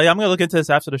 yeah, I'm going to look into this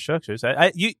after the structures.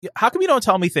 How come you don't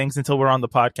tell me things until we're on the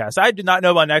podcast? I did not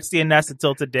know about NextDNS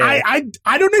until today. I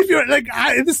don't know if you're like,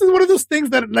 this is one of those things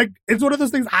that like, it's one of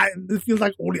those things this feels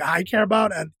like only I care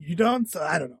about and you don't. So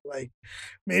I don't know, like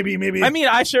maybe. I mean,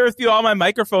 I share with you all my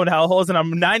microphone hellholes and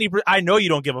I'm 90%. I know you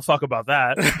don't give a fuck about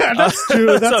that. That's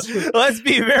true. That's true. Let's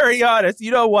be very honest.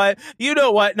 You know what? No,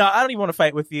 I don't even want to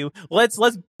fight with you. Let's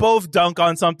both dunk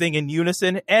on something in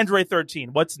unison. Android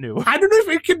 13. What's new? I don't know if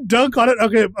we can dunk on it.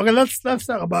 Okay. Let's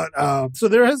talk about. So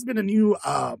there has been a new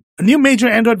major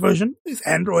Android version. It's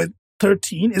Android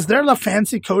 13. Is there a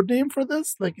fancy code name for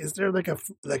this? Like, is there like a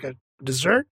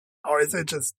dessert, or is it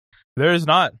just? There is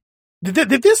not. Did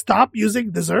they stop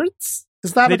using desserts?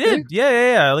 Is that they a did? thing?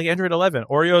 Yeah. Like Android 11,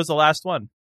 Oreo is the last one.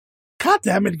 God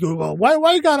damn it, Google! Why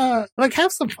you gotta like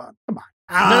have some fun? Come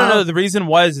on. No. The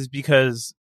reason is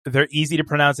because they're easy to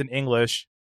pronounce in English,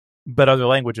 but other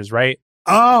languages, right?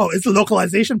 Oh, it's a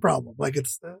localization problem. Like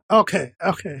it's okay.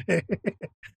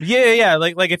 Yeah.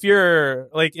 Like if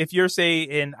you're say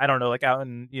in, I don't know, like out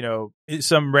in,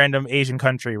 some random Asian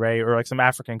country, right, or like some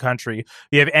African country,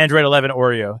 you have Android 11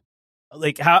 Oreo.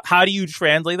 Like how do you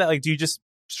translate that? Like, do you just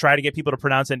try to get people to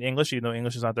pronounce it in English, even though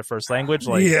English is not their first language?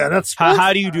 Like, yeah, that's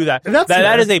how do you do that?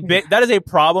 That is a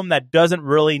problem that doesn't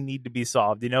really need to be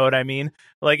solved. You know what I mean?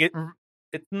 Like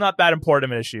it's not that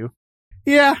important of an issue.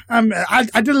 Yeah, I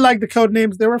didn't like the code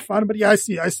names; they were fun, but yeah, I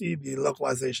see the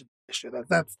localization issue.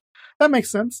 That makes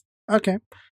sense. Okay,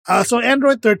 so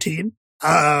Android 13,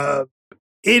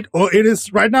 it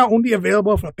is right now only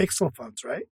available for Pixel phones,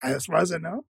 right? As far as I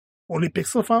know, only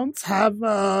Pixel phones have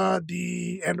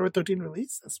the Android 13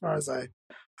 release, as far as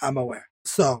I'm aware.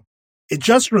 So it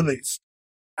just released.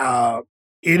 It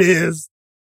is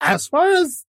as far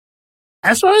as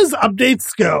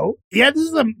updates go, yeah, this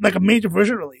is like a major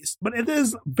version release, but it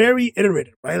is very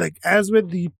iterative, right? Like as with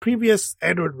the previous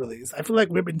Android release, I feel like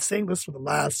we've been saying this for the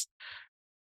last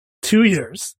 2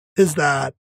 years, is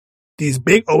that these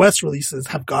big OS releases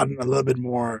have gotten a little bit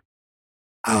more,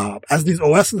 as these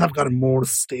OSs have gotten more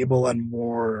stable and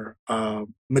more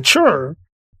mature,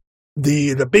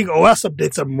 the big OS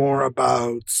updates are more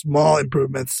about small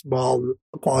improvements, small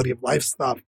quality of life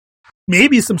stuff.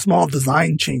 Maybe some small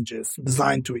design changes,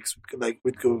 design tweaks, like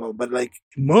with Google, but like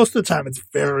most of the time, it's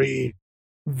very,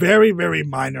 very, very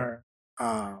minor.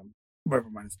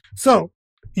 So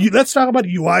let's talk about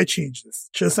UI changes.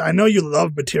 Just, I know you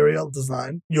love material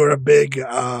design. You're a big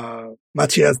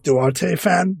Matias Duarte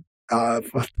fan.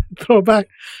 Throwback.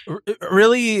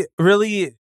 Really,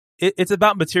 it's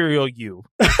about Material You.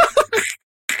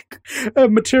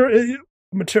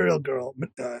 Material girl,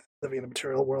 living in a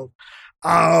material world.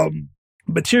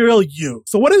 Material U.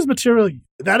 So what is Material U?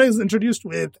 That is introduced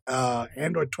with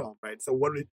Android 12, right? So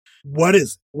what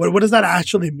is what does that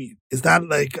actually mean? Is that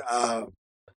like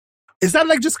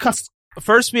just custom?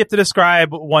 First, we have to describe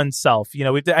oneself.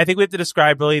 I think we have to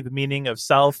describe really the meaning of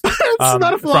self. It's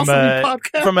not a philosophy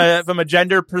podcast. From a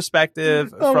gender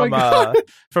perspective,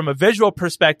 from a visual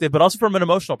perspective, but also from an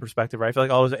emotional perspective, right? I feel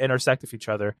like all those intersect with each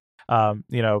other.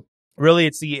 Really,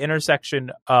 it's the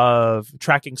intersection of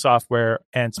tracking software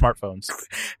and smartphones.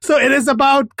 So it is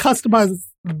about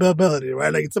customizability,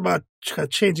 right? Like it's about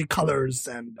changing colors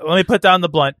and. Let me put down the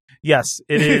blunt. Yes,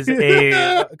 it is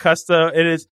a custom. It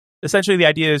is essentially the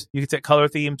idea is you can set color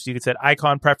themes, you can set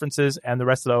icon preferences, and the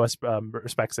rest of the OS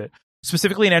respects it.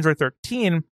 Specifically in Android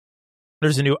 13,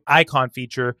 there's a new icon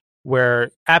feature where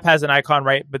app has an icon,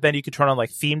 right? But then you can turn on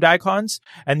like themed icons,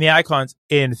 and the icons,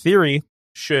 in theory,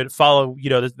 should follow,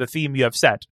 the theme you have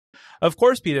set. Of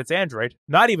course, Pete, it's Android.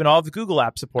 Not even all of the Google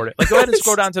apps support it. Like, go ahead and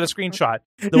scroll down to the screenshot.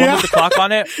 The one with the clock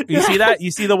on it. You see that? You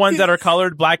see the ones that are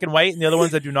colored black and white and the other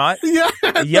ones that do not? Yeah.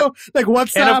 Yep. So, like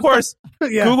WhatsApp. And of course,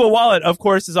 Google Wallet, of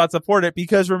course, does not support it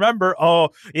because remember,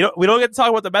 we don't get to talk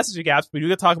about the messaging apps, but we do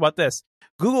get to talk about this.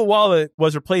 Google Wallet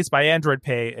was replaced by Android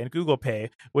Pay and Google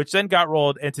Pay, which then got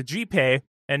rolled into GPay,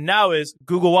 and now is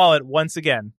Google Wallet once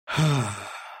again.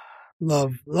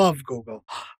 Love Google.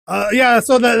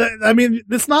 So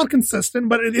it's not consistent,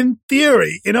 but in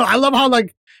theory, I love how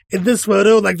like in this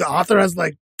photo, like the author has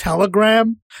like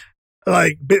Telegram,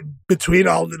 like between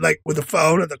all the, like with the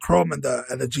phone and the Chrome and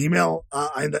the Gmail,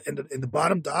 in the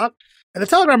bottom dock. And the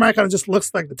Telegram icon just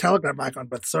looks like the Telegram icon,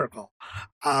 but circle.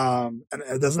 And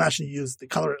it doesn't actually use the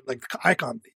color, like the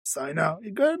icon theme. So,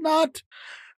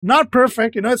 not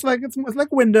perfect, it's like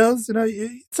Windows,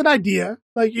 it's an idea.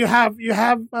 Like you have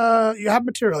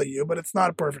Material U, but it's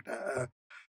not perfect,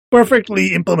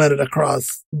 perfectly implemented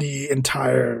across the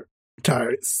entire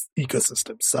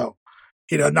ecosystem. So,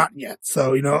 not yet.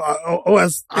 So,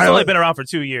 OS. It's only been around for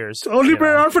 2 years. It's only been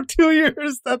around for 2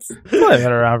 years. That's it's only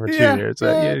been around for 2 years.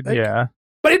 Yeah.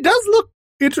 But it does look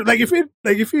interesting.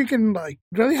 Like if you can like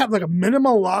really have like a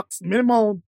minimal,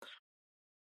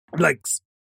 like.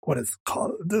 What is it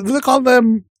called? Do they call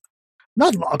them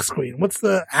not lock screen? What's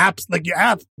the apps, like your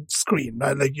app screen,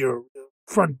 right? Like your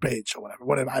front page or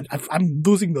whatever. I'm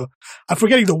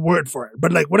forgetting the word for it,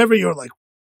 but like whatever your like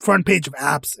front page of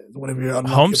apps is, whatever your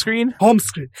home screen. Home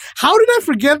screen. How did I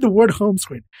forget the word home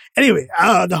screen? Anyway,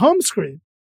 the home screen.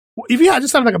 If you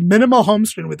just have like a minimal home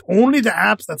screen with only the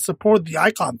apps that support the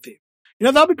icon theme,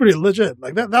 that'd be pretty legit.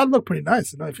 Like that'd look pretty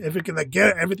nice. If it can like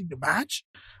get everything to match.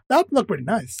 would look pretty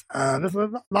nice. There's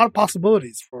a lot of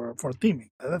possibilities for theming.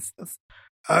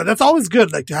 That's always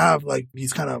good, like to have like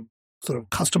these kind of sort of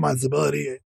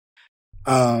customizability.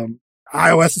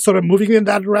 iOS is sort of moving in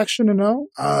that direction,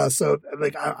 so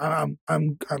like I'm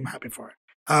happy for it.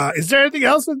 Is there anything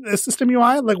else in the system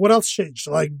UI? Like what else changed?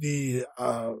 Like the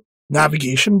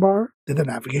navigation bar? Did the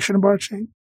navigation bar change?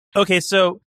 Okay,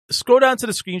 so scroll down to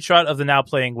the screenshot of the now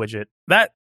playing widget.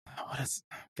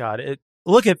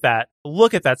 Look at that.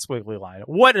 Look at that squiggly line.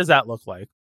 What does that look like?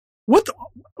 What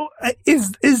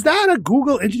is that a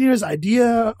Google engineer's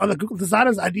idea or the Google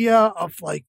designer's idea of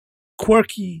like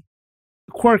quirky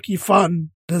fun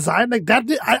design like that?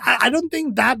 I don't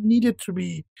think that needed to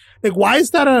be like. Why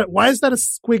is that a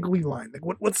squiggly line? Like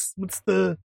what's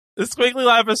the squiggly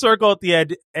line of a circle at the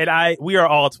end? And we are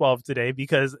all 12 today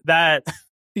because that.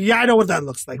 Yeah, I know what that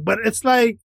looks like, but it's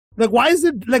like why is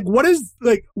it like what is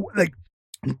like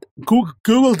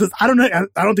Google does, I don't know.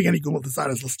 I don't think any Google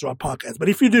designers listen to our podcast, but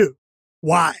if you do,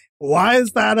 why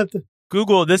is that at the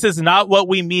Google? This is not what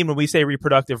we mean when we say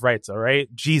reproductive rights. All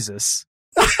right, Jesus,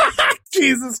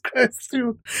 Jesus Christ,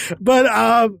 dude. But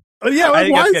yeah, I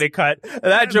think that's getting cut.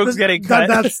 That joke's getting cut.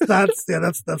 That's a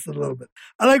little bit.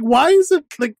 Like, why is it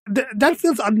like that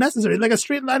feels unnecessary? Like a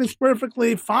straight line is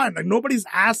perfectly fine. Like nobody's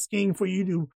asking for you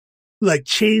to like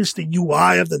change the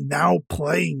UI of the now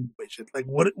playing widget. Like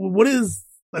what is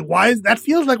like why is that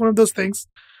feels like one of those things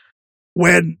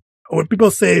when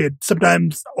people say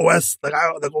sometimes OS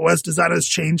designers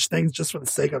change things just for the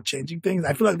sake of changing things.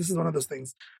 I feel like this is one of those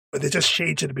things where they just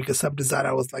change it because some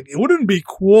designer was like, it wouldn't be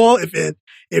cool if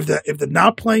the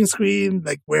now playing screen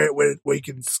like where you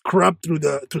can scrub through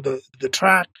the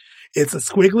track, it's a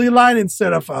squiggly line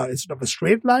instead of a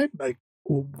straight line. Like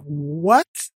what?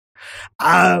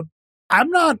 I'm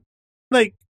not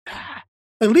like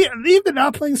leave the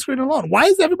now playing screen alone. Why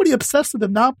is everybody obsessed with the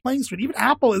now playing screen? Even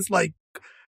Apple is like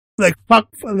fuck,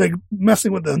 like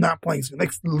messing with the not playing screen.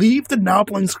 Like leave the now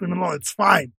playing screen alone. It's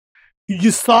fine.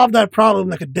 You solved that problem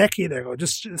like a decade ago.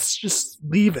 Just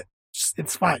leave it.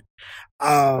 It's fine.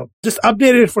 Just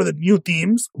update it for the new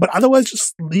themes, but otherwise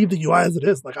just leave the UI as it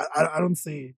is. Like I don't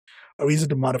see a reason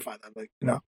to modify that. Like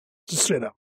just straight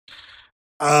up.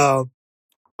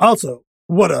 Also,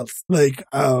 what else? Like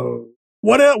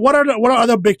what are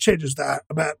other big changes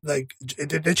about like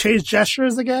did they change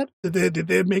gestures again? Did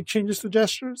they make changes to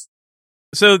gestures?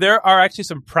 So there are actually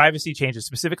some privacy changes,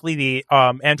 specifically the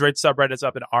Android subreddit is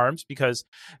up in arms because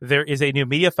there is a new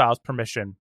media files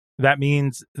permission. That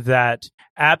means that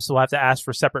apps will have to ask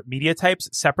for separate media types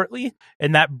separately,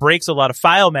 and that breaks a lot of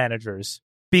file managers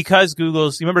because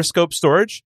you remember scope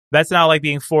storage? That's now like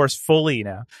being forced fully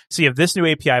now. So you have this new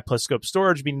API plus scope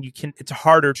storage, meaning it's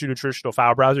harder to do a traditional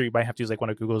file browser. You might have to use like one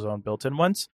of Google's own built-in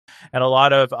ones. And a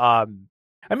lot of, I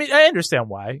understand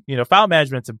why, file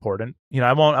management's important.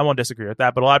 I won't disagree with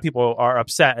that, but a lot of people are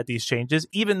upset at these changes,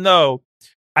 even though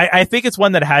I think it's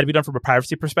one that had to be done from a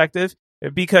privacy perspective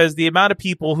because the amount of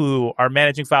people who are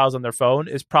managing files on their phone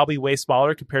is probably way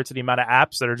smaller compared to the amount of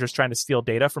apps that are just trying to steal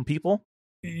data from people.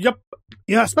 Yep.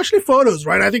 Yeah, especially photos,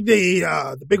 right? I think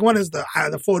the big one is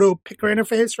the photo picker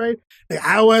interface, right? Like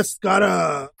iOS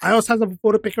has a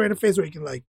photo picker interface where you can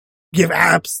like give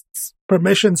apps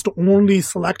permissions to only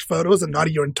select photos and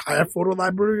not your entire photo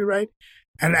library, right?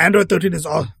 And Android 13 is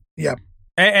all, yeah.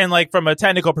 And like from a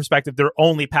technical perspective, they're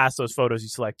only past those photos you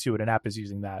select to, and an app is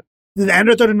using that. The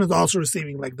Android 13 is also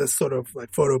receiving like this sort of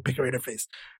like photo picker interface.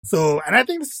 So, and I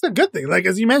think this is a good thing. Like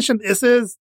as you mentioned, this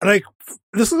is a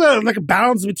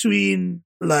balance between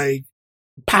like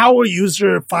power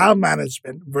user file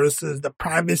management versus the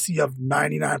privacy of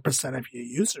 99% of your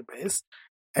user base.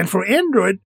 And for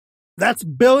Android, that's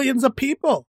billions of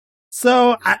people.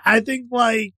 So I think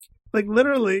like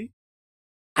literally,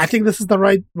 I think this is the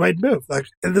right move. Like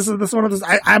this is one of those.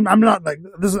 I'm not like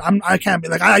this is. I can't be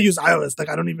like I use iOS. Like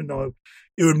I don't even know if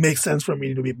it would make sense for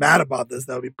me to be mad about this.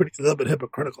 That would be a little bit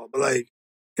hypocritical. But like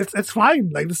it's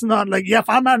fine. Like this is not like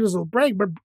file managers will break.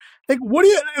 But like what do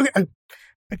you like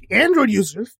Android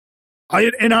users are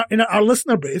in our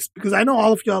listener base? Because I know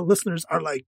all of y'all listeners are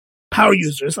like power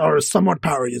users or somewhat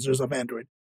power users of Android.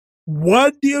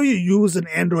 What do you use an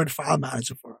Android file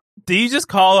manager for? Did you just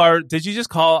call our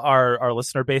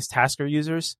listener base Tasker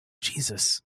users?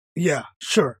 Jesus. Yeah,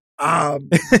 sure.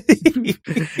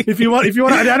 If you want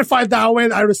to identify it that way,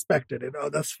 I respect it.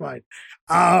 That's fine.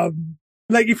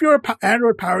 Like if you're an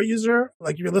Android power user,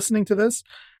 like if you're listening to this,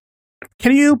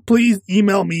 can you please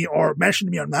email me or mention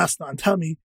me on Mastodon and tell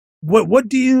me what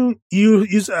do you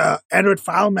use Android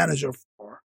file manager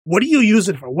for? What do you use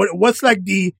it for? What's like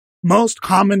the most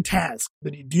common task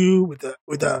that you do with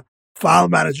a file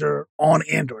manager on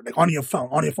Android, like on your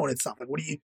phone itself? Like, what do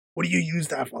What do you use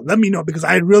that for? Let me know because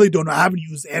I really don't know. I haven't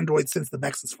used Android since the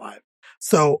Nexus 5.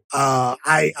 So,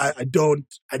 I don't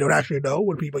actually know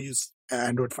what people use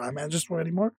Android file managers for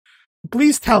anymore.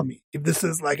 Please tell me if this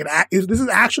is like if this is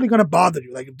actually going to bother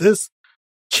you. Like if this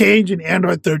change in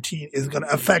Android 13 is going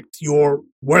to affect your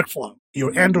workflow,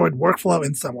 your Android workflow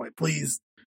in some way. Please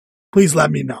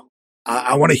let me know.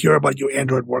 I want to hear about your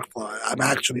Android workflow. I'm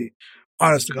actually,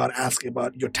 honest to God, asking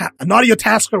about your not your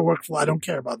Tasker workflow. I don't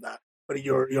care about that, but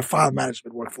your file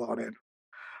management workflow on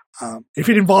Android. If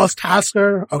it involves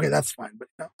Tasker, okay, that's fine.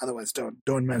 But otherwise,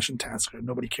 don't mention Tasker.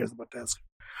 Nobody cares about Tasker.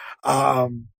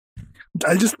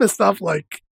 I just missed stuff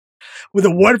like with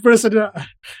a word person.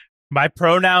 My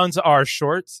pronouns are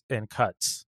shorts and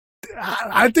cuts.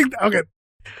 I think okay,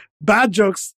 bad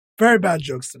jokes, very bad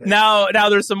jokes today. Now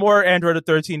there's some more Android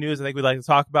 13 news I think we'd like to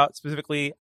talk about.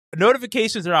 Specifically,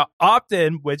 notifications are now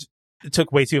opt-in, which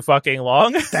took way too fucking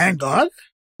long. Thank God.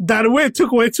 It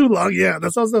took way too long. Yeah,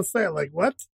 that's what I was gonna say. Like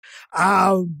what?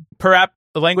 Per app,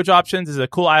 the language options is a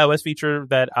cool iOS feature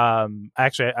that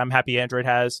actually I'm happy Android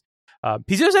has.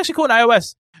 PC is actually cool in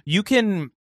iOS. You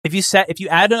can if you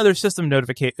add another system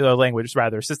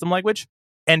system language,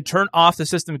 and turn off the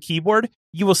system keyboard,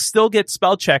 you will still get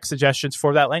spell check suggestions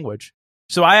for that language.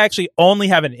 So I actually only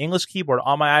have an English keyboard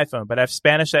on my iPhone, but I have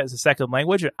Spanish as a second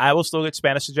language, and I will still get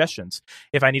Spanish suggestions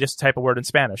if I need to type a word in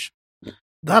Spanish.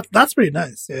 That's pretty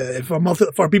nice. Yeah,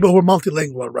 for people who are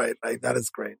multilingual, right? Like that is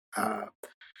great.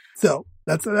 So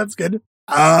that's good.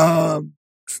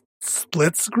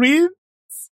 Split screen.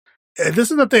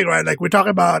 This is the thing, right? Like we're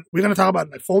going to talk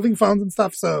about like folding phones and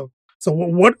stuff. So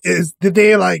did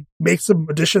they like make some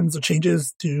additions or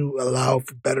changes to allow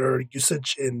for better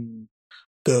usage in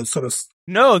the sort of?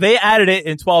 No, they added it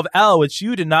in 12L, which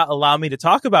you did not allow me to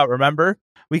talk about. Remember,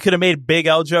 we could have made big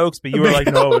L jokes, but you were like,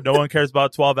 no one cares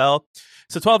about 12L.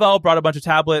 So 12L brought a bunch of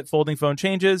tablet folding phone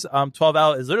changes.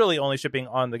 12L is literally only shipping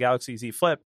on the Galaxy Z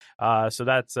Flip. So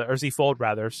that's, or Z Fold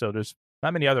rather. So there's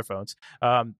not many other phones.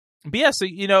 But yeah, so,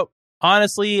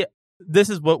 honestly, this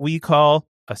is what we call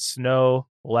a Snow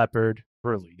Leopard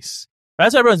release.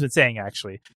 That's what everyone's been saying,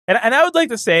 actually. And I would like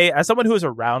to say, as someone who was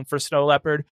around for Snow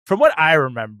Leopard, from what I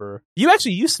remember, you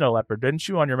actually used Snow Leopard, didn't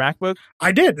you, on your MacBook?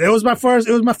 I did. It was my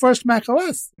first Mac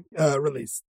OS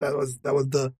release. That was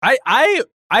the.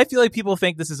 I feel like people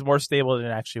think this is more stable than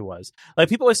it actually was. Like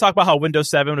people always talk about how Windows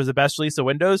 7 was the best release of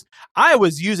Windows. I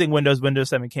was using Windows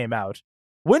 7 came out.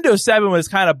 Windows 7 was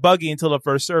kind of buggy until the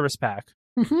first service pack.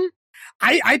 Mm-hmm.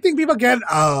 I think people get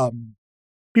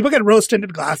rose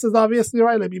tinted glasses, obviously,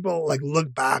 right? Like people like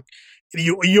look back and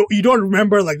you don't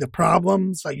remember like the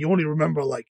problems. Like you only remember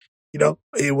like,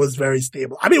 it was very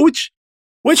stable. I mean, which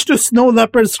to Snow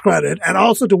Leopard's credit and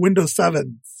also to Windows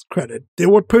 7's credit, they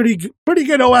were pretty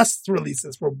good OS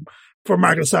releases for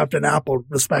Microsoft and Apple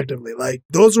respectively. Like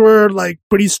those were like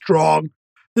pretty strong.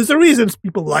 There's a reason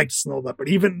people liked Snow Leopard.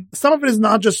 Even some of it is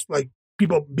not just like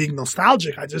people being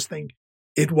nostalgic. I just think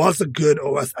it was a good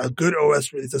OS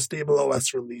release, a stable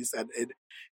OS release, and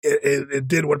it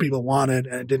did what people wanted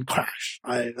and it didn't crash.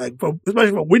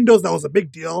 Especially for Windows, that was a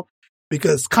big deal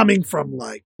because coming from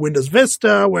like Windows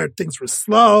Vista, where things were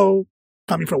slow,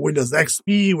 coming from Windows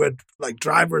XP, where like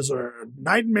drivers are a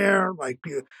nightmare, like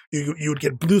you would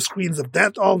get blue screens of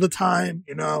death all the time,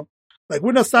 Like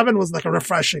Windows 7 was like a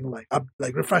refreshing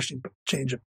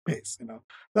change of pace,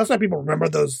 That's why people remember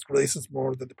those releases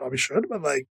more than they probably should, but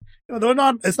like,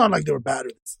 it's not like they were bad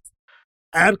releases.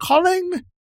 And calling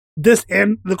this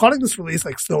release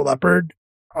like Snow Leopard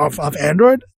of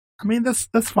Android, I mean, that's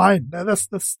fine. That's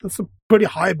a pretty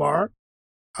high bar,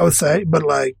 I would say, but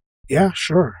like, yeah,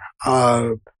 sure.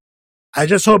 I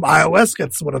just hope iOS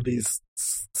gets one of these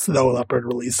Snow Leopard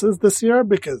releases this year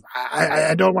because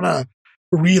I don't want to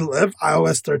relive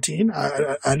iOS 13.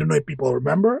 I don't know if people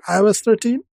remember iOS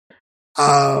 13.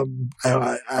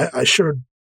 I sure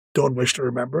don't wish to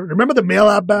remember. Remember the mail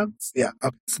app bans? Yeah.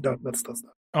 Okay, so let's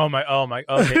not. Oh my.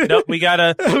 Okay. No, we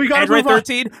gotta Android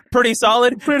 13, pretty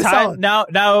solid. Pretty solid.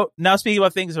 Now speaking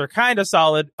about things that are kind of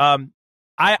solid,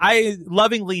 I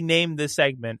lovingly named this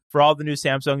segment for all the new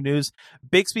Samsung news.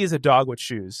 Bixby is a dog with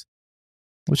shoes.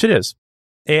 Which it is.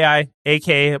 AI,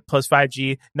 AK plus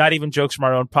 5G, not even jokes from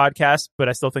our own podcast, but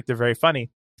I still think they're very funny.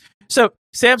 So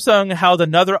Samsung held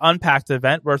another Unpacked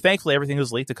event where thankfully everything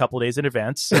was leaked a couple days in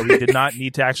advance, so we did not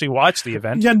need to actually watch the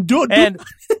event.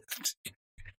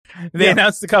 They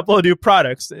announced a couple of new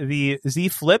products, the Z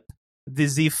Flip, the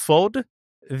Z Fold,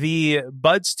 the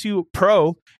Buds 2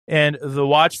 Pro, and the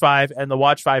Watch 5 and the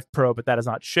Watch 5 Pro, but that is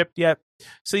not shipped yet.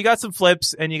 So you got some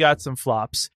flips and you got some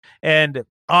flops. And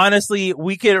honestly,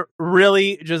 we could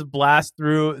really just blast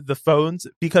through the phones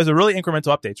because they're really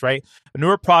incremental updates, right?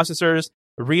 Newer processors,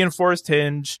 reinforced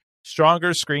hinge,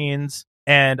 stronger screens,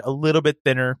 and a little bit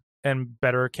thinner and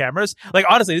better cameras. Like,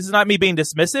 honestly, this is not me being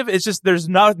dismissive. It's just there's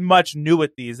not much new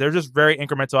with these. They're just very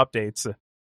incremental updates.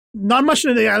 Not much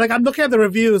in the, like, I'm looking at the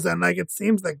reviews and like it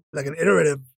seems like an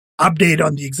iterative update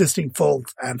on the existing Fold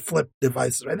and Flip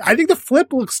devices. Right? I think the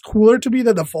Flip looks cooler to me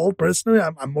than the Fold. Personally,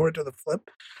 I'm more into the Flip.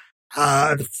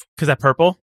 Because that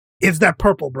purple. It's that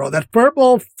purple, bro. That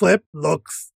purple Flip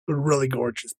looks really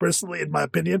gorgeous. Personally, in my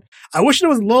opinion, I wish it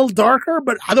was a little darker,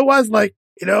 but otherwise, like,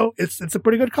 you know, it's a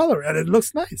pretty good color and it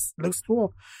looks nice. It looks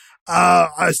cool.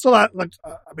 I still I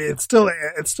mean, it's still a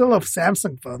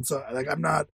Samsung phone, so like I'm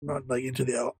not like into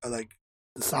the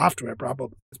software.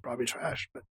 Probably it's probably trash,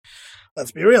 but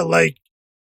let's be real. Like,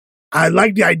 I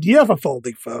like the idea of a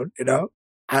folding phone, you know,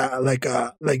 like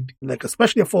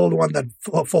especially a fold one that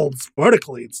folds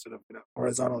vertically instead of, you know,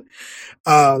 horizontally,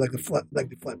 like the Flip.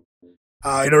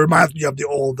 It reminds me of the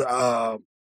old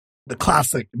the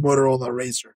classic Motorola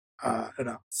Razr, you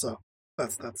know. So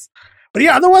that's. But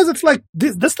yeah, otherwise it's like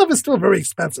this stuff is still very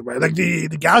expensive, right? Like the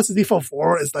Galaxy Z Fold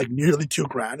 4 is like nearly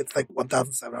 $2,000. It's like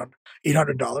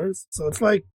 $1,800. So it's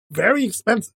like very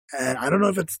expensive. And I don't know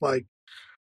if it's like,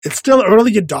 it's still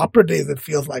early adopter days. It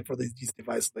feels like for these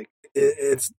devices, like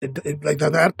it's like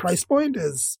that price point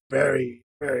is very,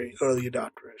 very early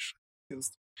adopterish.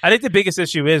 I think the biggest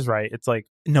issue is, right, it's like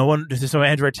there's no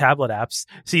Android tablet apps.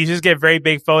 So you just get very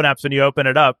big phone apps when you open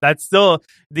it up. That's still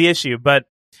the issue. But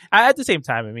at the same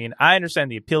time, I mean, I understand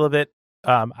the appeal of it.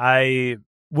 I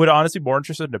would honestly be more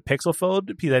interested in a Pixel Fold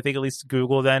because I think at least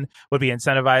Google then would be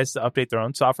incentivized to update their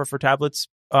own software for tablets.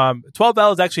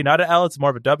 12L is actually not an L; it's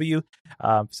more of a W.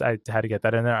 So I had to get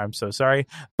that in there. I'm so sorry,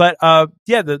 but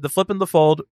yeah, the Flip and the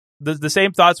Fold, the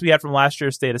same thoughts we had from last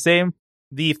year stay the same.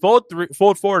 The Fold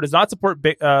 4 does not support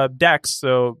DeX,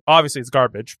 so obviously it's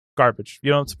garbage.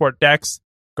 You don't support DeX.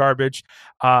 Garbage.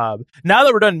 Now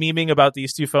that we're done memeing about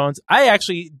these two phones, I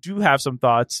actually do have some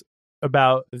thoughts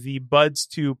about the Buds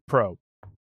 2 Pro.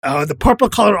 The purple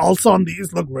color also on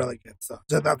these look really good. So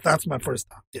that's my first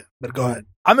thought. Yeah, but go ahead.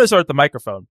 I'm going to start with the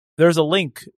microphone. There's a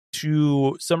link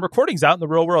to some recordings out in the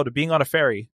real world of being on a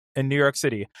ferry in New York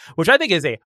City, which I think is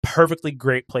a perfectly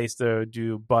great place to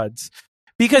do Buds.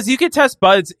 Because you can test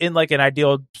Buds in like an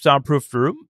ideal soundproof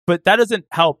room, but that doesn't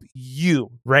help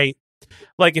you, right?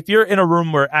 Like if you're in a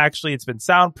room where actually it's been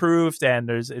soundproofed and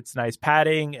it's nice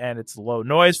padding and it's low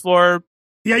noise floor.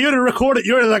 Yeah, you're to record it.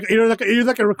 You're like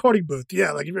a recording booth.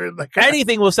 Yeah, like if you're like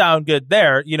anything will sound good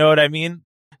there. You know what I mean?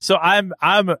 So I'm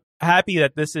happy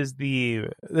that this is the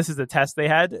test they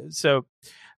had. So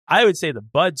I would say the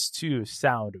Buds 2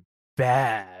 sound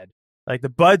bad. Like the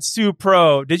Buds 2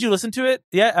 Pro. Did you listen to it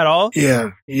yet at all?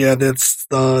 Yeah, that's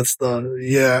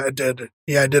yeah, I did.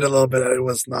 Yeah, I did a little bit. It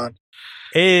was not.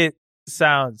 It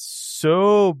sounds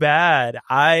so bad.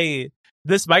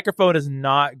 This microphone is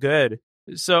not good.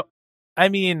 So, I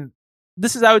mean,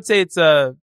 I would say it's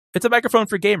a microphone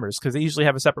for gamers because they usually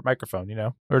have a separate microphone, you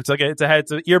know, or it's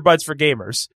earbuds for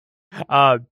gamers.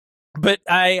 But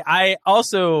I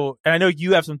also, and I know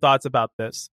you have some thoughts about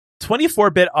this,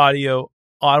 24-bit audio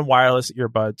on wireless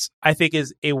earbuds, I think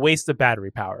is a waste of battery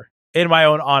power, in my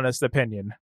own honest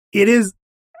opinion. It is.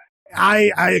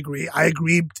 I agree. I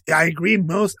agree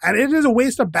most, and it is a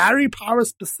waste of battery power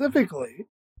specifically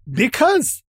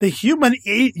because the human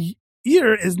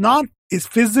ear is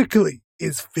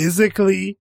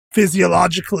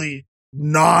physiologically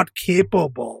not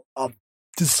capable of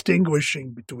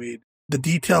distinguishing between the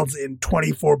details in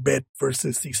 24-bit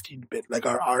versus 16-bit. Like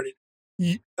our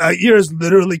ears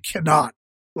literally cannot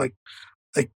like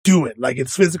do it. Like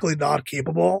it's physically not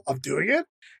capable of doing it.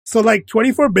 So like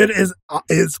 24-bit is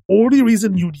only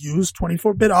reason you'd use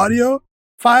 24-bit audio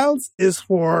files is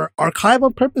for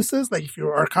archival purposes. Like if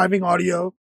you're archiving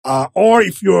audio, or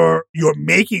if you're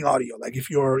making audio, like if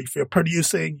you're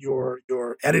producing, you're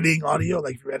editing audio,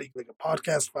 like if you're editing like a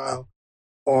podcast file,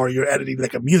 or you're editing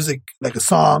like a music, like a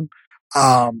song,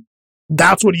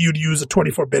 that's what you'd use a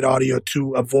 24-bit audio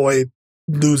to avoid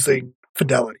losing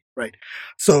fidelity, right?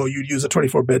 So you'd use a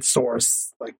 24-bit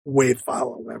source, like WAV file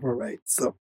or whatever, right?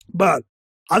 So, but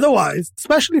otherwise,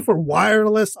 especially for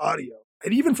wireless audio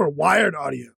and even for wired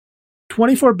audio,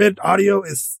 24-bit audio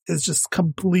is just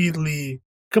completely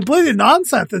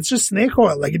nonsense. It's just snake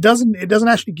oil. Like it doesn't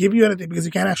actually give you anything because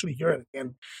you can't actually hear it.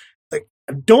 And like,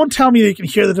 don't tell me that you can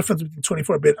hear the difference between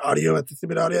 24-bit audio and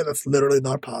 16-bit audio. That's literally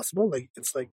not possible. Like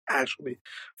it's like actually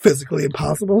physically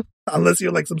impossible unless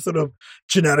you're like some sort of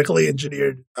genetically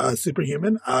engineered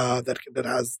superhuman that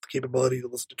has the capability to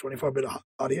listen to 24-bit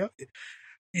audio.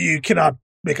 You cannot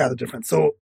make out the difference.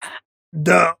 So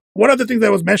one of the things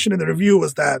that was mentioned in the review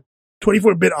was that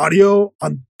 24-bit audio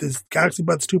on this Galaxy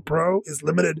Buds 2 Pro is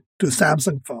limited to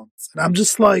Samsung phones. And I'm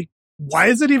just like, why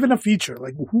is it even a feature?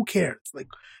 Like, who cares? Like,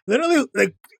 literally,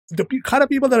 like, the kind of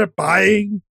people that are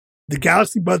buying the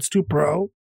Galaxy Buds 2 Pro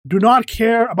do not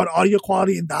care about audio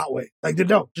quality in that way. Like, they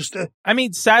don't. Just I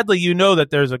mean, sadly, you know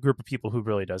that there's a group of people who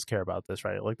really does care about this,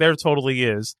 right? Like, there totally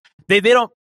is. They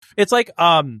don't. It's like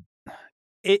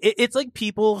it's like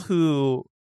people who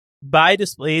buy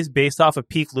displays based off of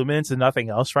peak luminance and nothing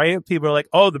else, right? People are like,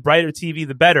 oh, the brighter TV,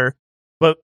 the better.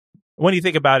 But when you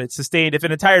think about it, sustained, if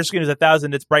an entire screen is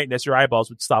 1,000 its brightness, your eyeballs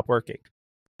would stop working.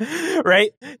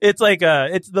 Right? It's like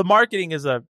it's the marketing is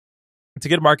it's a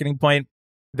good marketing point.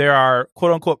 There are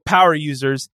quote unquote power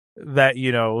users that,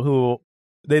 you know, who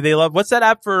they love. What's that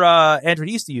app for Android?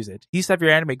 He used to use it. He used to have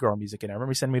your Anime Girl music in it. I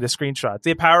remember you sending me the screenshots.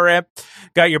 The Power Amp,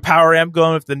 got your Power Amp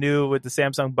going with the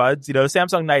Samsung Buds. You know,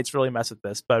 Samsung Nights really mess with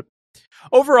this. But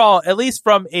overall, at least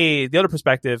from the other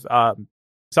perspective,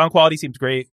 sound quality seems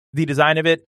great. The design of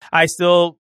it, I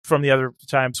still, from the other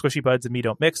time, Squishy Buds and me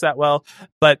don't mix that well.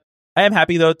 But I am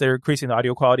happy, though, that they're increasing the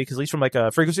audio quality, because at least from like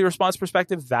a frequency response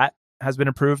perspective, that has been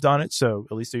improved on it. So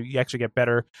at least you actually get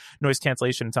better noise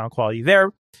cancellation and sound quality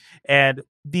there. And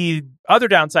the other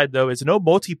downside, though, is no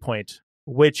multi-point,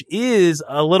 which is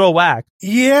a little whack.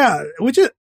 Yeah,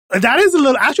 that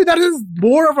is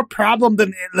more of a problem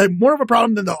than the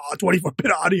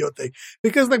 24-bit audio thing,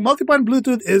 because like multi-point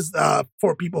Bluetooth is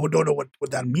for people who don't know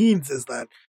what that means, is that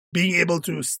being able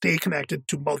to stay connected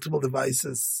to multiple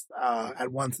devices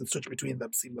at once and switch between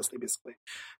them seamlessly, basically.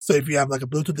 So if you have like a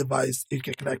Bluetooth device, you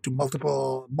can connect to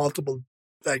multiple,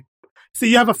 like, say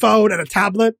you have a phone and a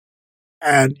tablet,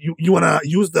 and you want to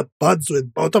use the buds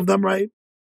with both of them, right?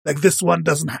 Like, this one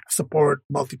doesn't support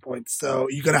multi-point, so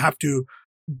you're going to have to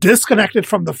disconnect it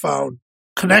from the phone,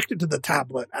 connect it to the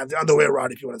tablet, and the other way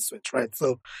around if you want to switch, right?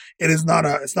 So it's not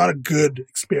a good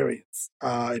experience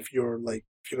if you're going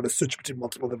to switch between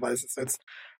multiple devices. It's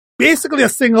basically a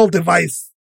single device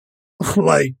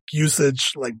like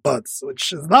usage, like buds,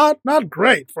 which is not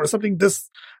great for something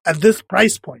at this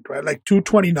price point, right? Like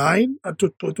 $229 to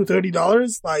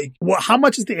 $230. Like, how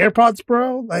much is the AirPods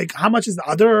Pro? Like, how much is the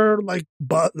other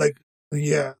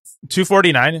yeah,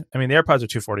 $249. I mean, the AirPods are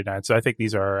 $249, so I think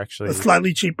these are actually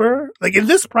slightly cheaper. Like, in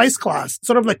this price class,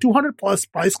 sort of like 200 plus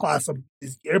price class of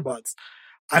these earbuds,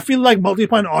 I feel like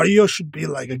multi-point audio should be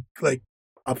like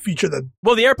a feature that.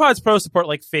 Well, the AirPods Pro support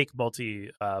like fake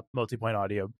multi-point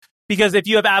audio, because if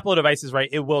you have Apple devices, right,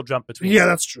 it will jump between. Yeah,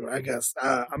 that's true. I guess.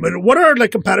 I mean, what are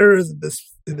like competitors in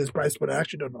this price point? I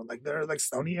actually don't know. Like, there are like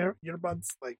Sony earbuds,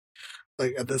 like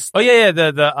at this. Oh yeah,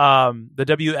 the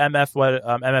WMF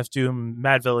MF Doom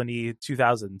Mad Villainy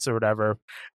 2000s or whatever.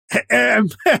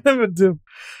 MF Doom.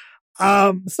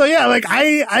 So yeah, like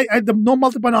I the no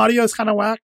multi-point audio is kind of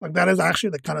whack. Like, that is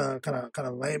actually like kind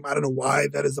of lame. I don't know why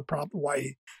that is a problem.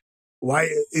 Why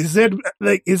is it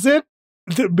like, is it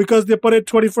because they put in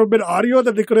 24-bit audio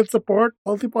that they couldn't support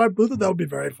multi-point Bluetooth? That would be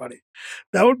very funny.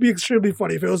 That would be extremely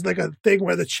funny if it was like a thing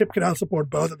where the chip can now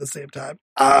support both at the same time.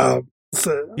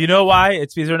 So you know why?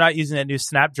 It's because they're not using that new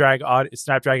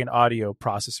Snapdragon audio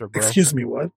processor, bro. Excuse me,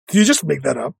 what? Did you just make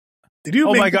that up? Did you?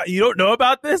 Oh my god, you don't know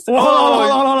about this? Hold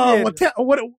on.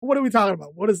 What are we talking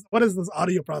about? What is this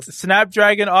audio processor?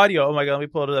 Snapdragon audio. Oh my god, let me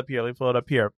pull it up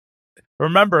here.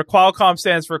 Remember, Qualcomm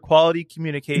stands for Quality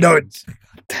Communications. No,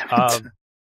 damn it.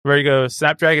 Where you go?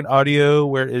 Snapdragon audio.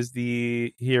 Where is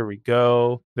here we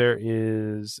go. There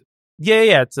is.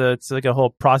 Yeah. It's like a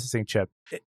whole processing chip.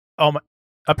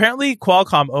 Apparently,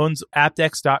 Qualcomm owns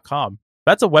apdex.com.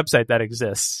 That's a website that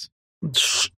exists.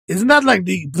 Isn't that like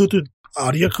the Bluetooth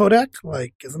audio codec?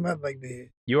 Like, isn't that like the...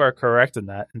 You are correct in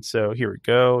that. And so here we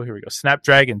go.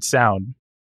 Snapdragon Sound.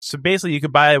 So basically, you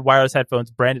could buy wireless headphones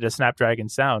branded as Snapdragon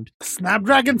Sound.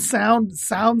 Snapdragon Sound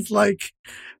sounds like...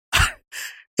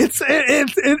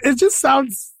 It just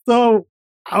sounds so...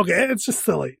 Okay, it's just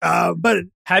silly. But...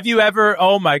 Have you ever...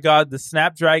 Oh my god, the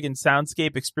Snapdragon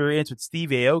Soundscape experience with Steve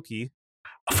Aoki.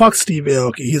 Fuck Steve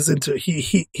Aoki. He's into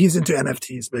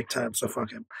NFTs big time, so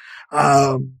fuck him.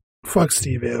 Fuck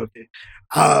Steve Aoki.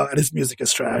 And his music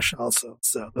is trash also.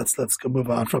 So let's go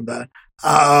move on from that.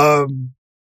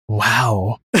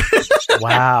 Wow.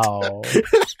 Wow.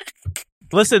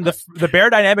 Listen, the Bear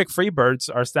Dynamic Freebirds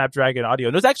are Snapdragon audio.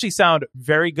 And those actually sound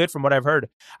very good from what I've heard.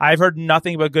 I've heard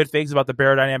nothing but good things about the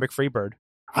Bear Dynamic Freebird.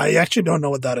 I actually don't know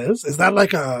what that is. Is that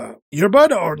like a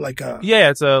earbud or like a...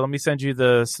 Yeah, let me send you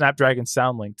the Snapdragon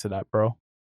Sound link to that, bro.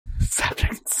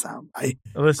 Snapdragon Sound.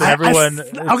 Listen, everyone...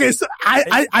 Okay, so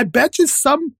I bet you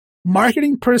some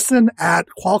marketing person at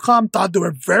Qualcomm thought they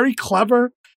were very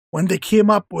clever when they came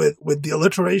up with the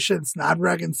alliteration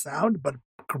Snapdragon Sound, but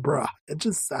bruh, it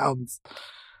just sounds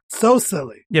So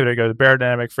silly. Yeah, there you go. The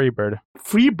Beyerdynamic Freebird.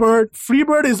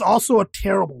 Freebird is also a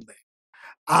terrible name.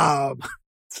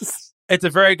 It's a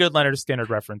very good Leonard Skinner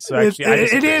reference. So actually,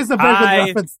 it is a very good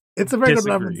reference. It's a very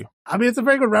disagree. good reference. I mean, it's a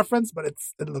very good reference, but it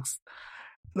looks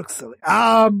silly.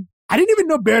 I didn't even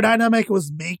know Beyerdynamic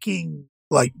was making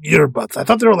like earbuds. I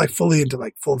thought they were like fully into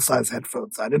like full size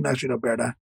headphones. I didn't actually know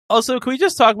Beyerdynamic. Also, can we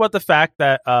just talk about the fact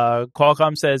that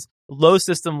Qualcomm says low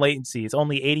system latency is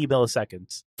only 80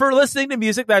 milliseconds for listening to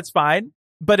music? That's fine,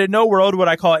 but in no world would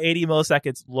I call 80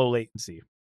 milliseconds low latency.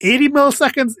 80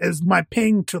 milliseconds is my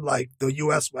ping to like the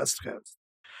US West Coast.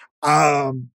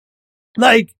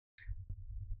 Like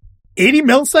 80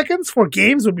 milliseconds for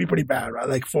games would be pretty bad, right?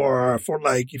 Like for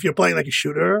like if you're playing like a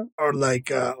shooter or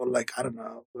like I don't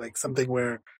know, like something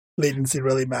where latency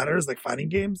really matters, like fighting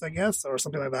games, I guess, or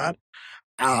something like that.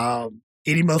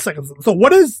 80 milliseconds.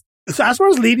 So as far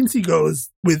as latency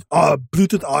goes with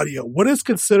Bluetooth audio, what is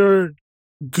considered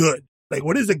good? Like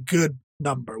what is a good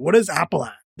number? What is Apple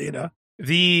at? Do you know?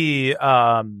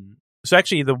 So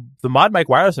actually the Mod Mic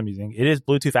wireless I'm using, it is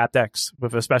Bluetooth aptX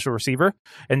with a special receiver,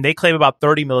 and they claim about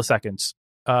 30 milliseconds.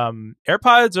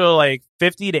 AirPods are like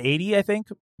 50 to 80, I think,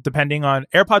 depending on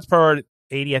AirPods Pro are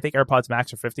 80. I think AirPods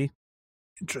Max are 50.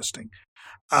 Interesting.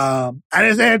 And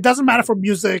it doesn't matter for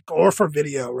music or for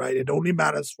video, right? It only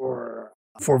matters for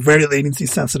very latency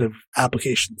sensitive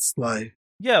applications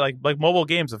like mobile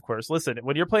games, of course. Listen,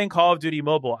 when you're playing Call of Duty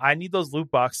Mobile, I need those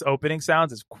loot box opening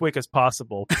sounds as quick as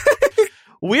possible.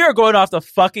 We are going off the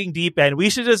fucking deep end.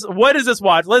 We should just, what is this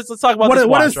watch? Let's talk about this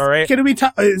watch, all right? Can we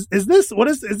is this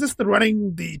the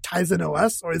running the Tizen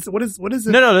OS or what is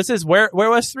it? No, this is Wear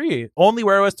OS 3. Only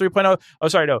Wear OS 3.0. Oh,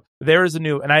 sorry, no. There is a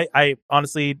new, and I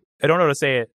honestly, I don't know how to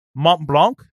say it. Mont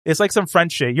Blanc? It's like some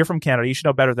French shit. You're from Canada. You should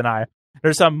know better than I.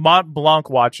 There's some Mont Blanc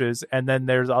watches, and then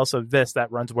there's also this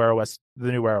that runs Wear OS,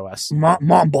 the new Wear OS.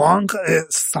 Mont Blanc,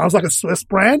 it sounds like a Swiss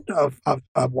brand of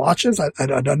watches. I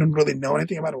don't really know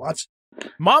anything about a watch.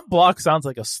 Mont Blanc sounds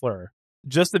like a slur.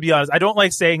 Just to be honest, I don't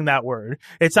like saying that word.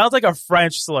 It sounds like a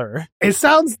French slur. I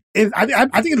think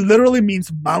it literally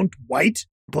means Mount White.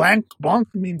 Blanc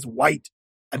means white.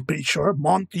 I'm pretty sure.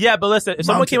 Yeah, but listen, if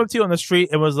someone came up to you on the street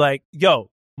and was like, "Yo,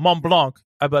 Mont Blanc,"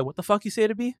 I'd be like, "What the fuck you say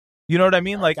to me?" You know what I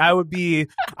mean? Like I would be in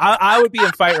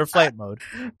fight or flight mode.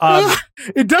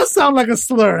 It does sound like a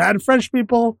slur, and French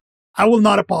people, I will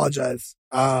not apologize.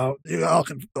 You all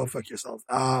can go fuck yourselves.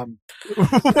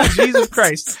 Jesus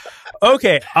Christ.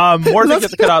 Okay. More things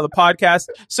to cut out of the podcast.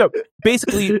 So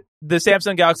basically, the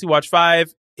Samsung Galaxy Watch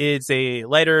 5 is a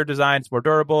lighter design. It's more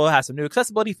durable. It has some new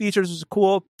accessibility features, which is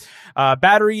cool.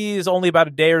 Battery is only about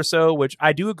a day or so, which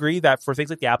I do agree that for things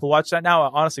like the Apple Watch that now,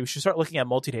 honestly, we should start looking at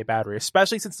multi-day battery,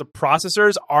 especially since the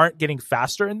processors aren't getting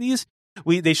faster in these.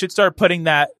 They should start putting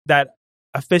that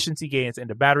efficiency gains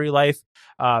into battery life.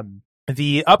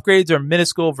 The upgrades are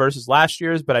minuscule versus last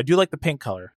year's, but I do like the pink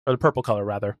color, or the purple color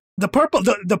rather. The purple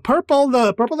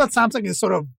that Samsung is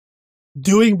sort of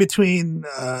doing between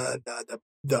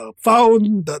the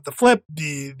phone, the flip,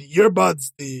 the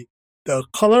earbuds, the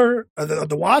color,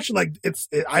 the watch. Like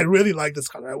I really like this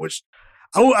color. I wish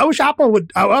Apple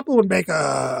would make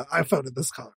a iPhone in this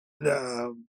color.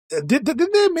 Did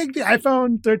they make the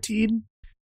iPhone 13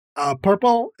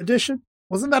 purple edition?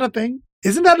 Wasn't that a thing?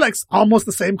 Isn't that like almost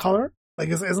the same color? Like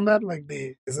isn't that like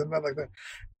the?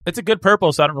 It's a good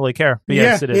purple, so I don't really care. But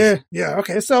yes, it is. Yeah.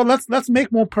 Okay, so let's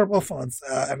make more purple phones,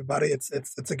 everybody. It's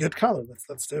a good color.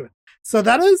 Let's do it. So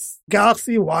that is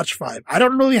Galaxy Watch 5. I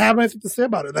don't really have anything to say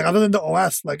about it. Like other than the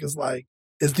OS,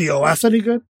 is the OS any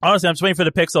good? Honestly, I'm just waiting for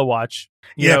the Pixel Watch.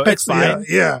 It's fine.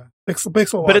 Yeah. Pixel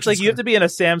Watch. But it's like you have to be in a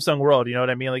Samsung world. You know what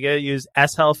I mean? Like you use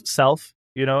S-Health Self.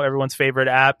 You know, everyone's favorite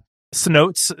app.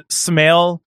 Snotes,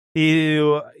 Smail.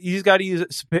 You just got to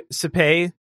use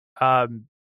Sapay.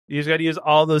 You just got to use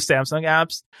all those Samsung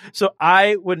apps. So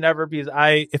I would never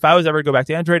if I was ever to go back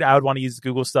to Android, I would want to use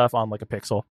Google stuff on like a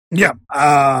Pixel. Yeah,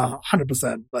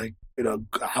 100%. Like,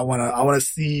 I want to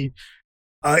see.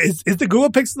 Is the Google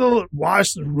Pixel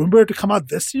Watch rumored to come out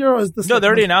this year, or is this? No, they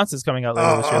already announced it's coming out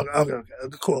later this year. Okay,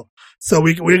 cool. So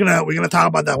we're gonna talk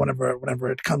about that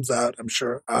whenever it comes out. I'm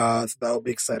sure. So that will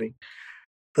be exciting.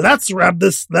 But let's wrap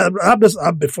this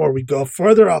up before we go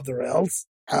further off the rails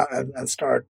and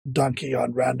start dunking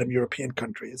on random European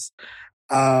countries.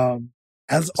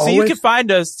 As always, you can find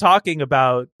us talking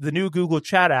about the new Google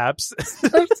Chat apps.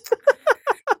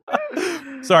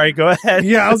 Sorry, go ahead.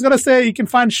 Yeah, I was going to say you can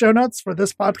find show notes for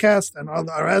this podcast and all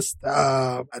the rest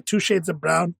at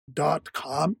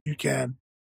twoshadesofbrown.com. You can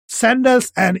send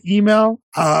us an email,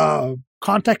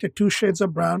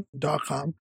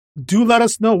 contact@twoshadesofbrown.com. Do let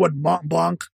us know what Mont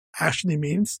Blanc actually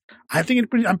means. I'm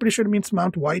pretty sure it means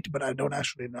Mount White, but I don't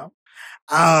actually know.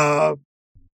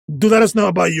 Do let us know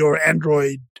about your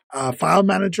Android file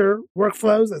manager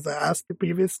workflows, as I asked you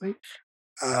previously.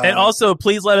 And also,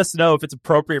 please let us know if it's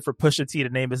appropriate for Pusha T to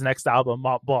name his next album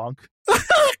Mont Blanc.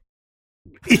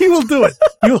 He will do it.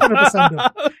 He will 100% do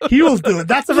it. He will do it.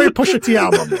 That's a very Pusha T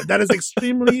album name. That is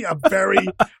extremely a very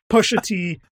Pusha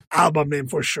T album name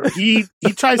for sure. He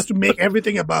tries to make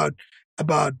everything about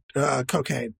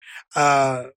cocaine.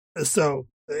 So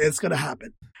it's gonna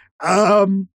happen.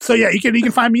 So yeah, you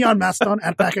can find me on Mastodon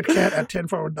at PacketCat at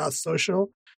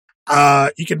 10forward.social.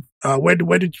 You can where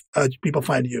did people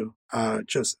find you?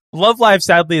 Just Love Live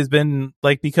sadly has been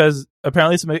because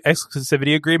apparently some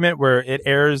exclusivity agreement where it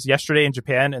airs yesterday in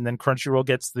Japan and then Crunchyroll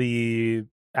gets the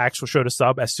actual show to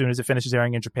sub as soon as it finishes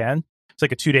airing in Japan. It's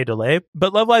like a 2-day delay,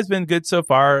 but Love Live's been good so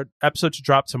far. Episode to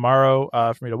drop tomorrow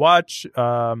for me to watch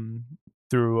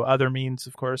through other means,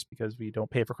 of course, because we don't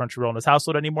pay for Crunchyroll in this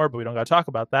household anymore, but we don't got to talk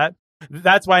about that.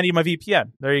 That's why I need my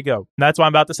VPN. There you go. That's why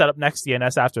I'm about to set up next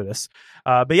DNS after this.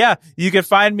 But yeah, you can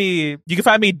find me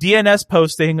DNS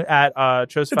posting at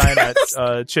Chosfine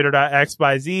at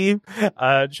chitter.xyz,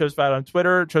 Chosfine on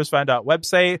Twitter,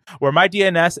 Chosfine.website, where my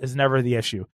DNS is never the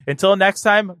issue. Until next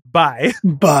time, bye.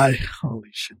 Bye.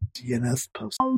 Holy shit. DNS post.